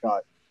 and I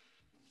got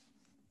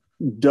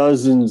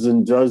dozens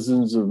and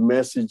dozens of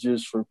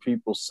messages from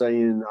people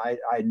saying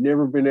I'd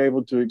never been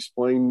able to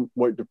explain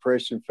what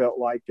depression felt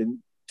like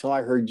until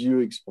I heard you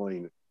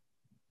explain it.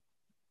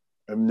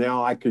 And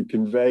now I could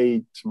convey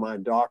to my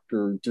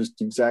doctor just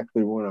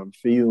exactly what I'm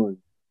feeling.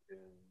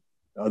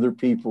 And other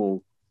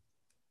people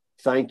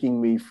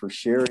thanking me for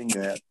sharing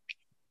that.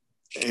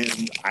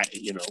 And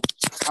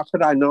how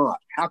could I not?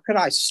 How could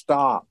I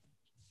stop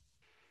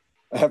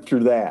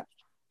after that?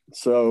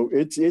 So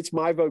it's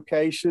my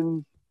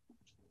vocation.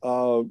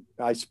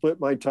 I split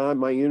my time,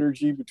 my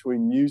energy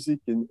between music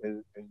and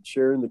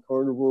sharing the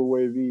carnivore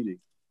way of eating.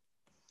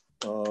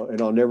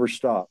 And I'll never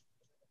stop.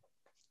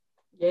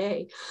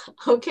 Yay.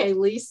 Okay,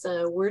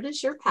 Lisa, where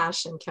does your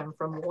passion come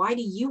from? Why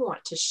do you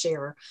want to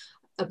share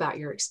about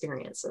your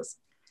experiences?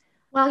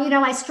 Well,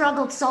 I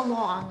struggled so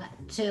long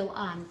to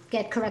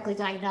get correctly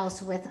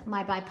diagnosed with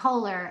my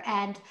bipolar.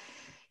 And,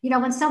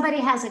 when somebody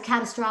has a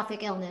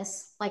catastrophic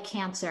illness like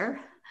cancer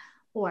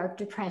or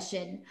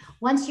depression,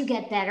 once you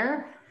get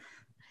better,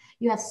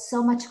 you have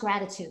so much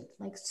gratitude,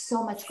 like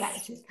so much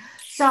gratitude.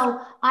 So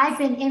I've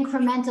been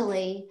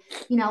incrementally,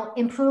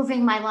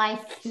 improving my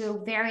life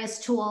through various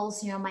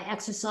tools, my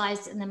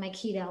exercise and then my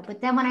keto.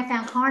 But then when I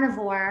found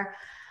carnivore,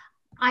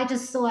 I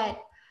just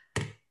thought,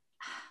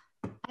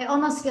 I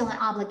almost feel an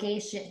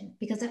obligation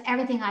because of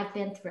everything I've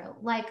been through.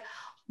 Like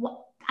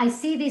I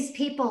see these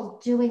people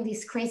doing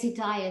these crazy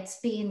diets,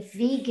 being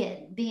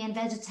vegan, being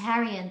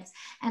vegetarians.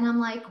 And I'm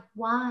like,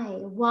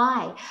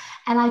 why?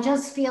 And I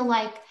just feel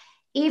like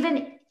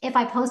even if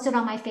I post it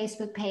on my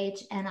Facebook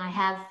page and I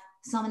have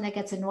someone that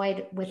gets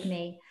annoyed with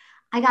me,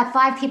 I got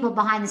 5 people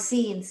behind the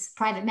scenes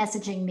private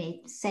messaging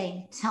me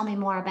saying, tell me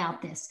more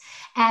about this.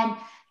 And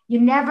you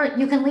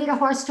can lead a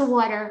horse to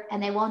water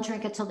and they won't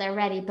drink it till they're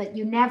ready, but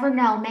you never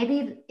know.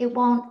 Maybe it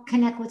won't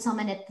connect with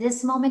someone at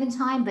this moment in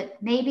time,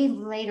 but maybe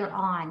later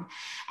on.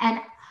 And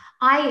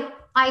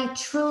I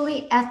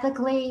truly,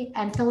 ethically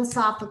and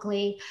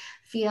philosophically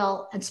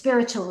feel, and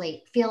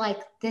spiritually feel like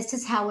this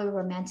is how we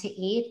were meant to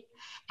eat.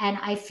 And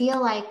I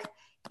feel like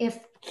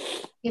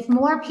if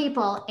more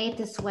people ate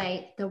this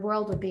way, the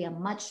world would be a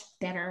much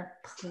better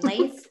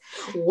place.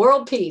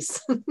 World peace.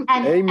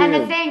 And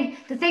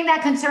the thing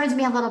that concerns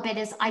me a little bit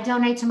is I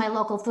donate to my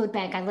local food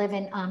bank. I live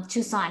in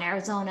Tucson,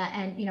 Arizona,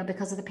 and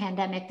because of the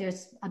pandemic,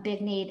 there's a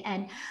big need.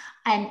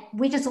 And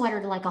we just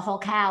ordered like a whole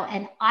cow.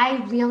 And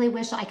I really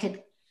wish I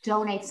could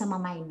donate some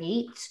of my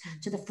meat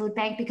to the food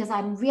bank because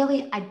I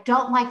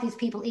don't like these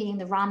people eating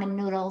the ramen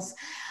noodles.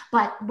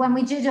 But when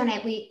we do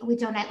donate, we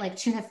donate like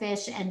tuna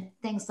fish and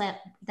things that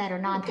are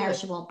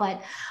non-perishable.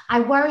 But I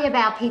worry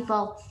about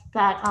people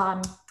that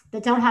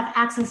don't have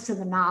access to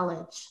the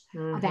knowledge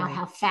about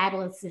how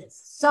fabulous this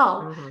is.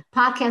 So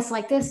podcasts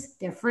like this,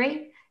 they're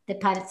free.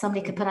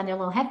 Somebody could put on their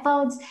little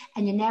headphones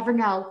and you never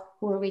know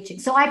who we're reaching.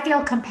 So I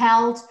feel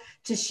compelled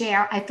to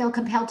share. I feel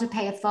compelled to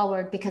pay it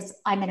forward because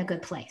I'm in a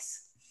good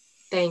place.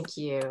 Thank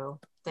you.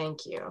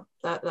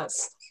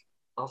 That's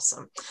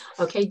awesome.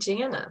 Okay,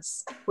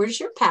 Janice, where does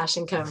your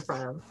passion come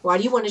from? Why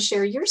do you want to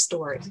share your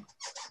story?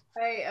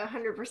 I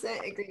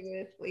 100% agree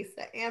with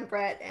Lisa and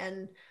Brett.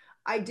 And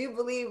I do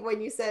believe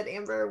when you said,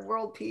 Amber,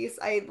 world peace,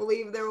 I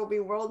believe there will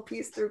be world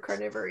peace through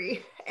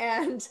carnivory.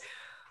 And,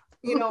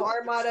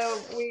 our motto,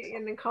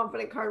 in the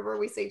Confident Carnivore,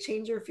 we say,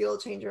 change your fuel,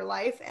 change your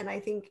life. And I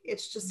think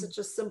it's just such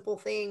a simple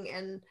thing.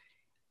 And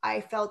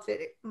I felt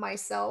it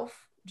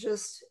myself,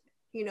 just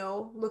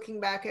looking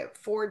back at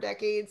 4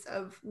 decades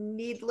of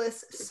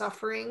needless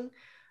suffering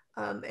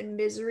and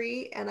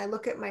misery. And I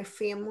look at my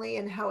family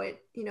and how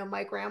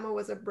my grandma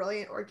was a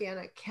brilliant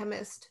organic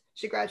chemist.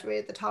 She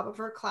graduated at the top of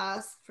her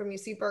class from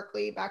UC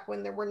Berkeley back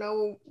when there were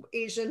no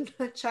Asian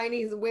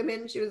Chinese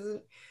women. She was,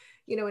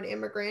 an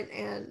immigrant,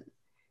 and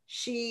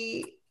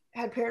she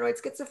had paranoid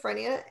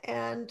schizophrenia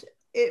and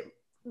it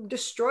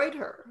destroyed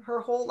her. Her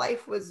whole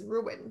life was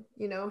ruined.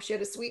 She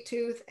had a sweet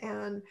tooth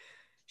and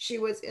she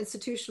was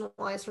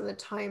institutionalized from the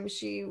time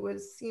she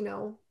was,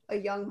 a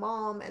young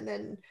mom. And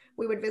then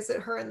we would visit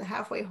her in the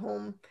halfway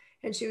home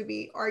and she would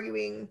be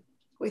arguing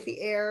with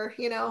the air,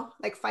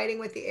 like fighting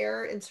with the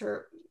air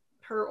into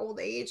her old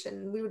age.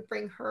 And we would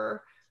bring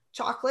her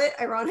chocolate.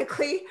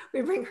 Ironically,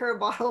 we bring her a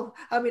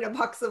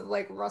box of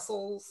like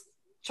Russell's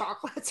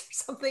chocolates or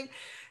something.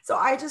 So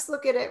I just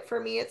look at it, for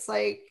me, it's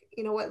like,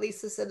 what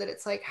Lisa said, that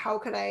it's like, how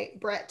could I,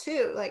 Brett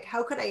too, like,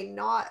 how could I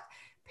not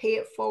pay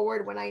it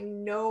forward when I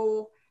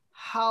know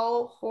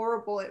how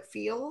horrible it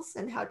feels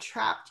and how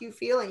trapped you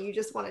feel, and you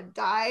just want to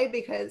die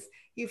because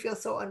you feel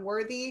so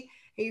unworthy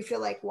and you feel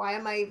like, why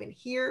am I even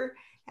here?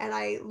 And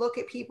I look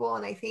at people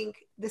and I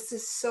think, this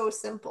is so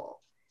simple.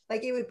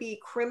 Like, it would be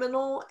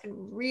criminal and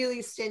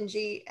really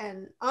stingy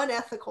and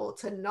unethical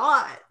to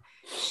not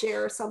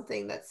share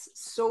something that's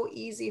so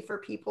easy for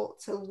people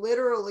to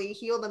literally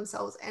heal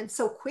themselves, and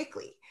so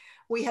quickly.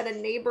 We had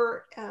a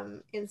neighbor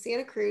in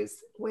Santa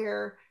Cruz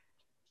where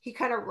he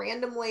kind of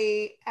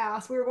randomly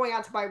asked, we were going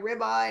out to buy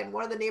ribeye, and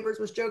one of the neighbors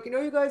was joking,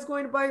 "Are you guys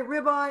going to buy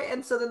ribeye?"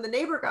 And so then the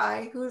neighbor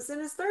guy, who's in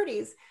his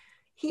 30s,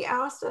 he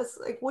asked us,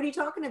 like, "What are you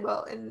talking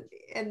about?" And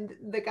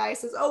the guy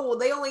says, "Oh, well,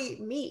 they only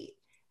eat meat."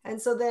 And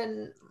so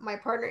then my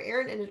partner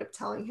Aaron ended up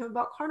telling him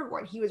about carnivore,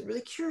 and he was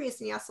really curious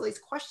and he asked all these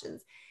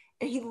questions.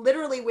 And he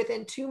literally,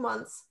 within 2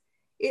 months,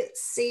 it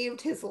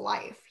saved his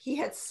life. He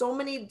had so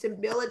many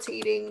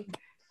debilitating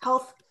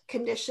health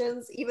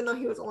conditions, even though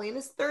he was only in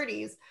his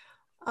 30s.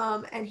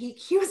 And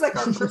he was like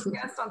our first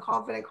guest on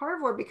Confident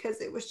Carnivore, because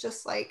it was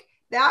just like,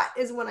 that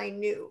is when I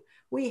knew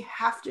we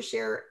have to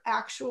share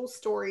actual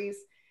stories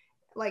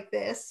like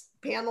this,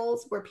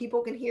 panels where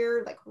people can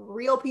hear like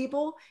real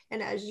people.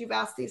 And as you've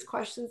asked these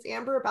questions,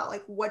 Amber, about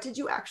like, what did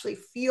you actually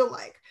feel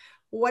like?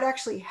 What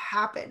actually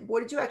happened?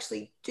 What did you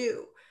actually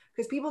do?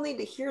 Because people need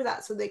to hear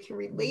that so they can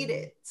relate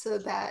it, so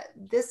that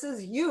this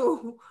is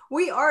you.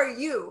 We are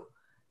you,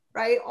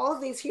 right? All of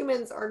these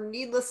humans are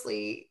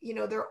needlessly,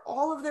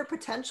 all of their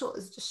potential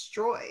is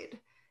destroyed,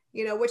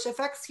 which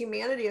affects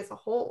humanity as a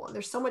whole. And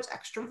there's so much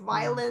extra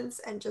violence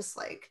and just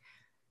like,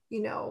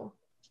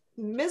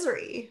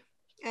 misery.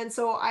 And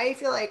so I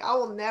feel like I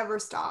will never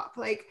stop.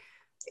 Like,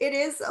 it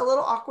is a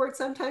little awkward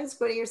sometimes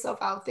putting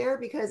yourself out there,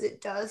 because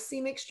it does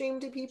seem extreme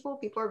to people.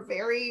 People are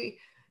very,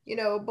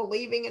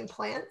 believing in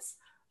plants.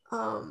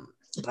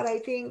 But I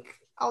think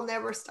I'll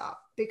never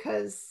stop,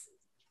 because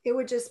it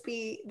would just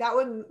be, that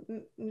would,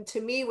 to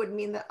me, would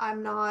mean that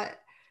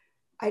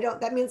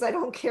that means I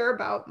don't care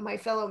about my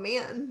fellow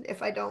man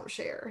if I don't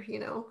share,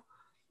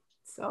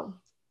 So,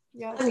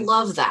 yeah. I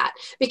love that,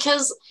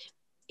 because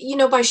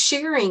by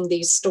sharing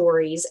these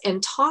stories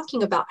and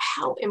talking about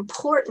how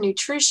important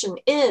nutrition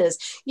is,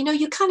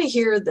 you kind of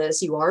hear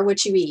this, you are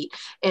what you eat.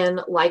 And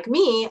like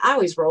me, I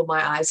always rolled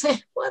my eyes,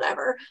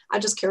 whatever. I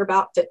just care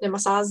about fitting in my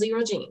size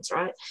 0 jeans,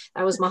 right?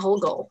 That was my whole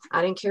goal.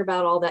 I didn't care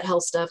about all that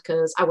health stuff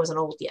because I wasn't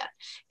old yet.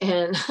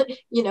 And,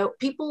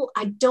 people,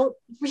 I don't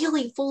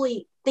really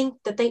fully think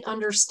that they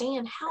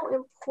understand how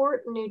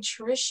important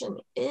nutrition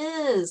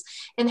is,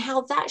 and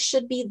how that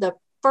should be the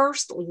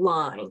first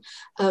line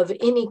of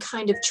any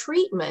kind of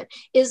treatment,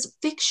 is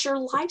fix your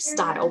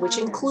lifestyle, which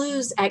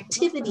includes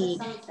activity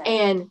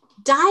and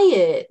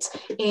diet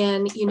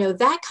and,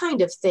 that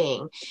kind of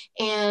thing.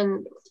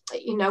 And,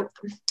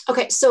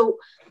 okay, so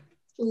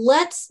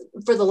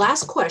for the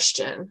last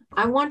question,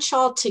 I want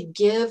y'all to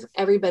give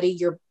everybody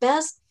your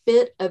best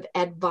bit of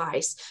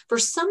advice for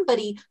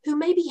somebody who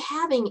may be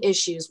having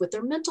issues with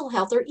their mental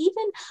health, or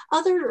even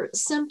other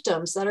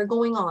symptoms that are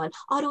going on,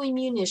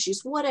 autoimmune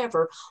issues,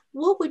 whatever.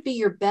 What would be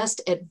your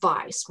best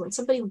advice when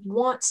somebody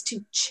wants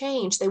to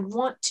change, they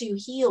want to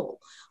heal?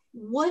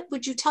 What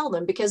would you tell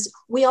them? Because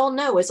we all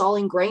know it's all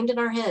ingrained in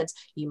our heads.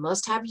 You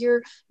must have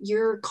your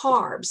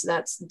carbs.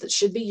 That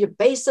should be your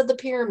base of the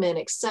pyramid,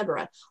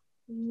 etc.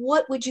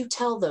 What would you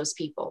tell those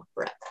people,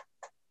 Brett?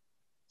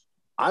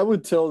 I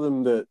would tell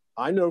them that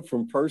I know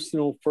from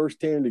personal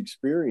firsthand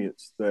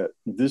experience that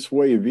this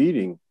way of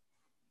eating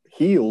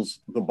heals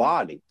the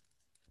body.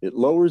 It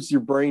lowers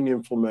your brain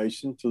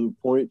inflammation to the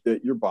point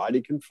that your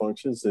body can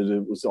function as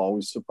it was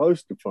always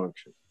supposed to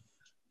function.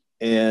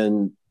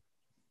 And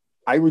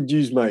I would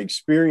use my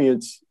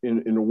experience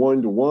in a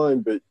one-to-one,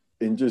 but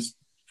in just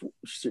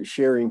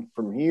sharing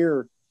from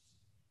here,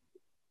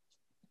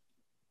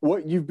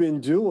 what you've been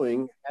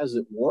doing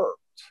hasn't worked.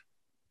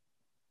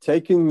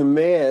 Taking the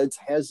meds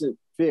hasn't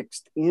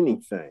fixed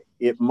anything.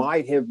 It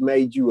might have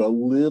made you a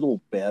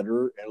little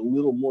better and a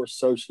little more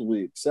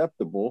socially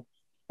acceptable,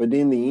 but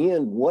in the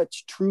end,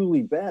 what's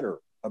truly better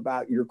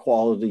about your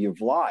quality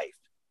of life?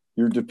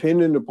 You're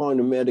dependent upon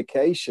a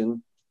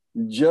medication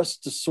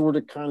just to sort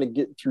of kind of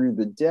get through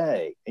the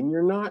day, and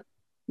you're not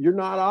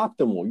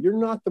optimal. You're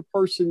not the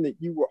person that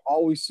you were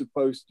always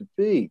supposed to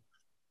be.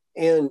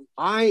 And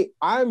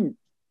I'm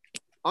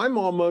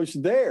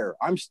almost there.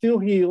 I'm still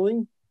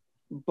healing.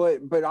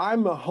 But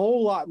I'm a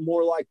whole lot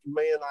more like the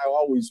man I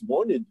always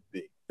wanted to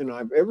be than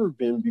I've ever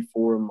been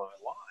before in my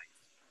life.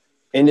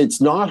 And it's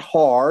not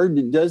hard.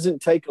 It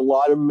doesn't take a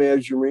lot of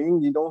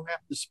measuring. You don't have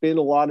to spend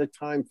a lot of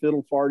time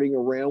fiddle farting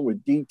around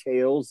with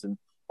details and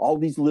all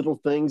these little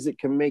things that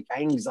can make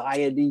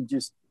anxiety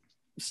just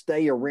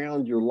stay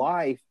around your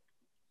life.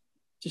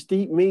 Just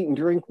eat meat and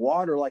drink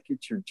water like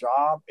it's your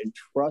job, and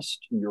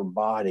trust your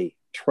body.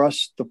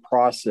 Trust the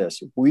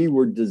process. We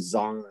were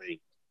designed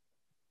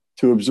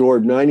to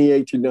absorb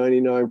 98 to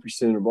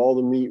 99% of all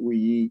the meat we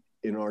eat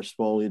in our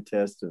small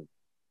intestine.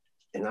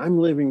 And I'm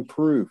living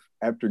proof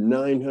after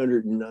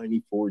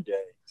 994 days.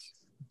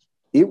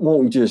 It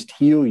won't just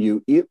heal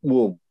you. It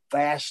will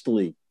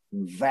vastly,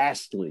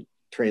 vastly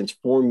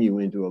transform you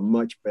into a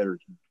much better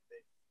human being.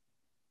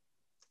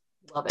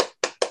 Love it.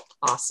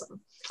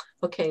 Awesome.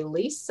 Okay,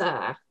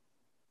 Lisa.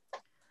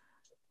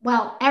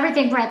 Well,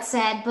 everything Brett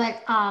said,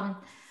 but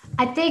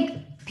I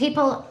think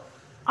people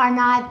are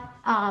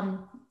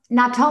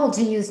not told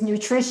to use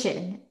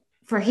nutrition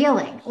for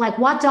healing. Like,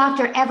 what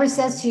doctor ever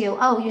says to you,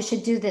 "Oh, you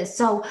should do this"?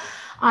 So,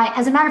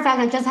 as a matter of fact,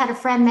 I just had a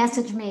friend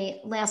message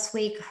me last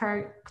week.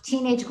 Her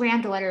teenage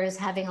granddaughter is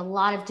having a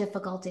lot of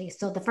difficulty.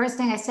 So the first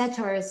thing I said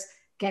to her is,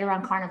 get her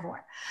on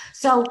carnivore.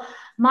 So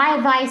my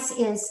advice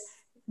is,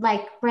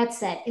 like Brett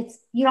said,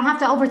 you don't have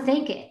to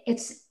overthink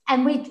it.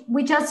 And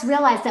we just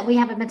realized that we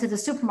haven't been to the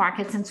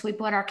supermarket since we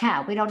bought our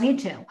cow. We don't need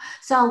to.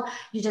 So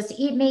you just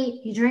eat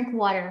meat, you drink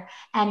water,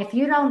 and if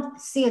you don't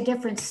see a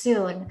difference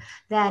soon,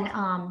 then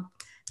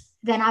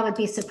I would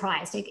be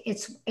surprised.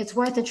 It's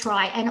worth a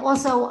try. And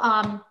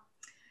also,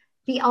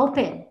 be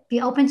open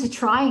to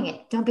trying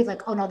it. Don't be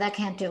like, oh no, that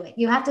can't do it.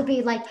 You have to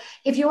be like,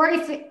 if you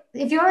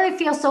already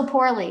feel so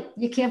poorly,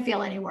 you can't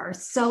feel any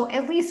worse. So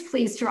at least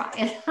please try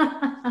it.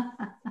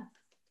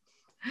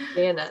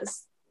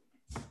 Janice.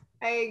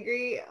 I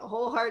agree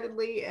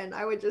wholeheartedly. And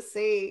I would just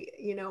say,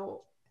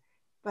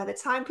 by the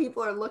time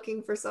people are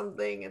looking for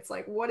something, it's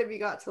like, what have you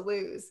got to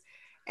lose?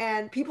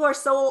 And people are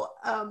so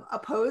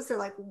opposed. They're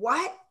like,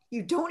 what?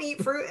 You don't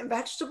eat fruit and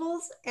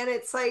vegetables? And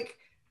it's like,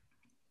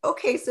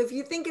 okay, so if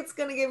you think it's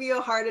going to give you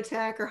a heart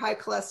attack or high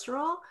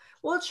cholesterol,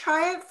 well,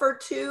 try it for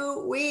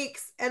 2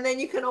 weeks and then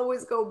you can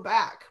always go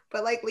back.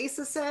 But like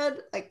Lisa said,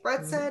 like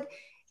Brett said,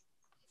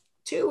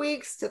 2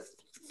 weeks to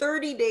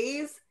 30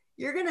 days,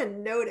 you're going to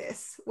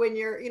notice when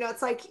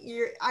it's like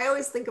I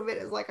always think of it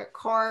as like a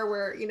car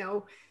where,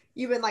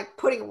 you've been like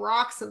putting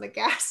rocks in the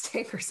gas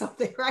tank or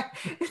something, right?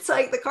 It's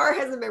like the car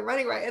hasn't been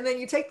running right. And then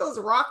you take those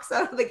rocks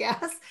out of the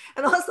gas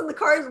and all of a sudden the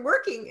car is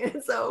working.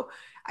 And so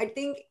I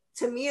think,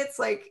 to me, it's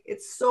like,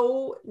 it's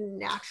so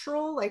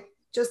natural, like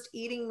just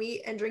eating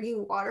meat and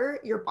drinking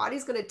water, your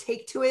body's going to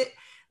take to it.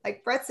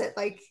 Like Brett said,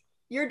 like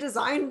you're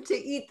designed to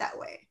eat that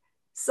way.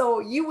 So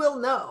you will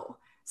know.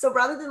 So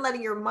rather than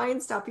letting your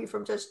mind stop you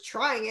from just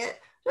trying it,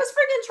 just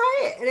freaking try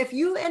it. And if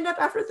you end up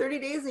after 30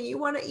 days and you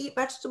want to eat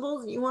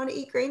vegetables and you want to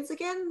eat grains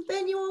again,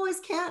 then you always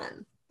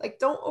can. Like,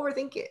 don't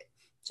overthink it.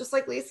 Just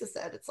like Lisa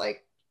said, it's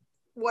like,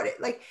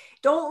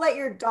 don't let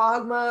your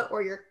dogma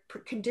or your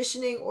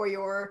conditioning or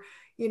your,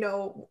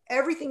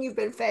 everything you've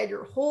been fed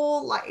your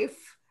whole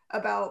life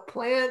about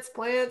plants,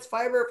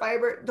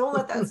 fiber, don't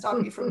let that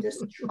stop you from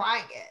just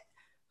trying it.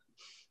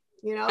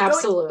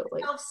 Absolutely. Don't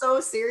take yourself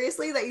so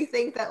seriously that you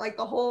think that like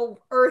the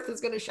whole earth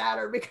is going to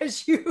shatter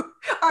because you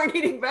aren't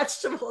eating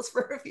vegetables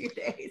for a few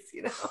days,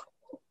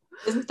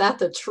 Isn't that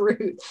the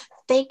truth?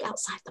 Think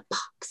outside the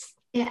box.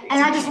 Yeah,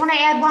 and I just want to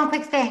add one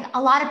quick thing.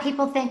 A lot of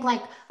people think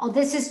like, oh,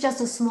 this is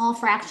just a small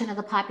fraction of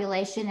the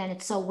population and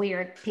it's so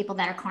weird, people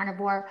that are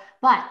carnivore.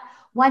 But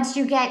once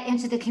you get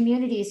into the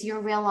communities, you'll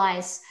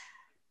realize,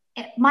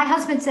 my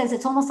husband says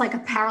it's almost like a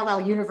parallel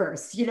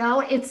universe.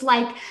 It's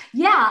like,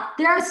 yeah,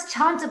 there's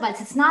tons of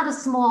us. It's not a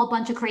small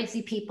bunch of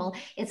crazy people.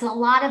 It's a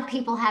lot of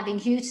people having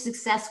huge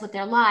success with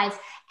their lives.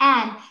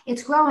 And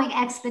it's growing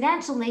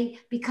exponentially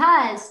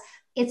because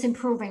it's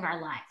improving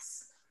our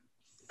lives.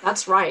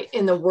 That's right.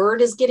 And the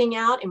word is getting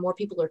out and more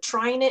people are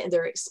trying it and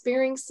they're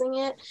experiencing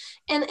it.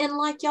 And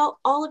like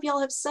all of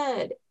y'all have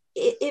said,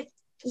 if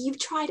you've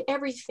tried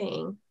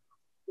everything,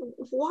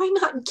 why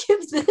not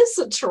give this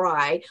a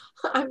try?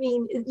 I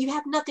mean, you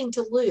have nothing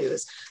to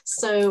lose.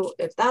 So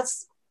if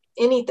that's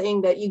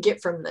anything that you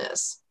get from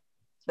this,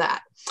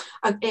 that.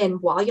 And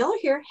while y'all are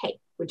here, hey,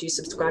 would you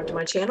subscribe to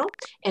my channel?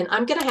 And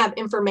I'm going to have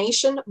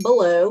information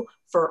below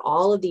for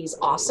all of these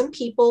awesome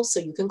people. So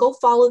you can go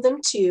follow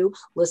them too.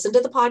 Listen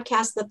to the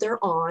podcast that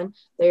they're on.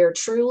 They are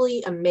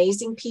truly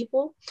amazing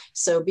people.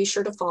 So be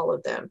sure to follow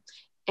them.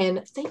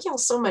 And thank y'all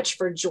so much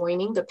for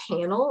joining the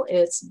panel.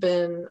 It's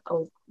been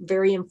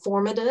very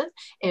informative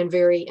and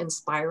very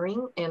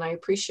inspiring. And I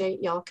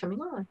appreciate y'all coming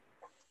on.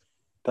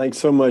 Thanks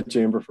so much,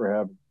 Amber, for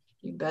having me.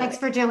 You bet. Thanks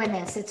for doing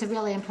this. It's a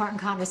really important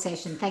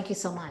conversation. Thank you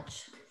so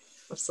much.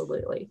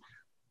 Absolutely.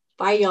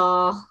 Bye,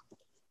 y'all.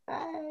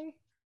 Bye.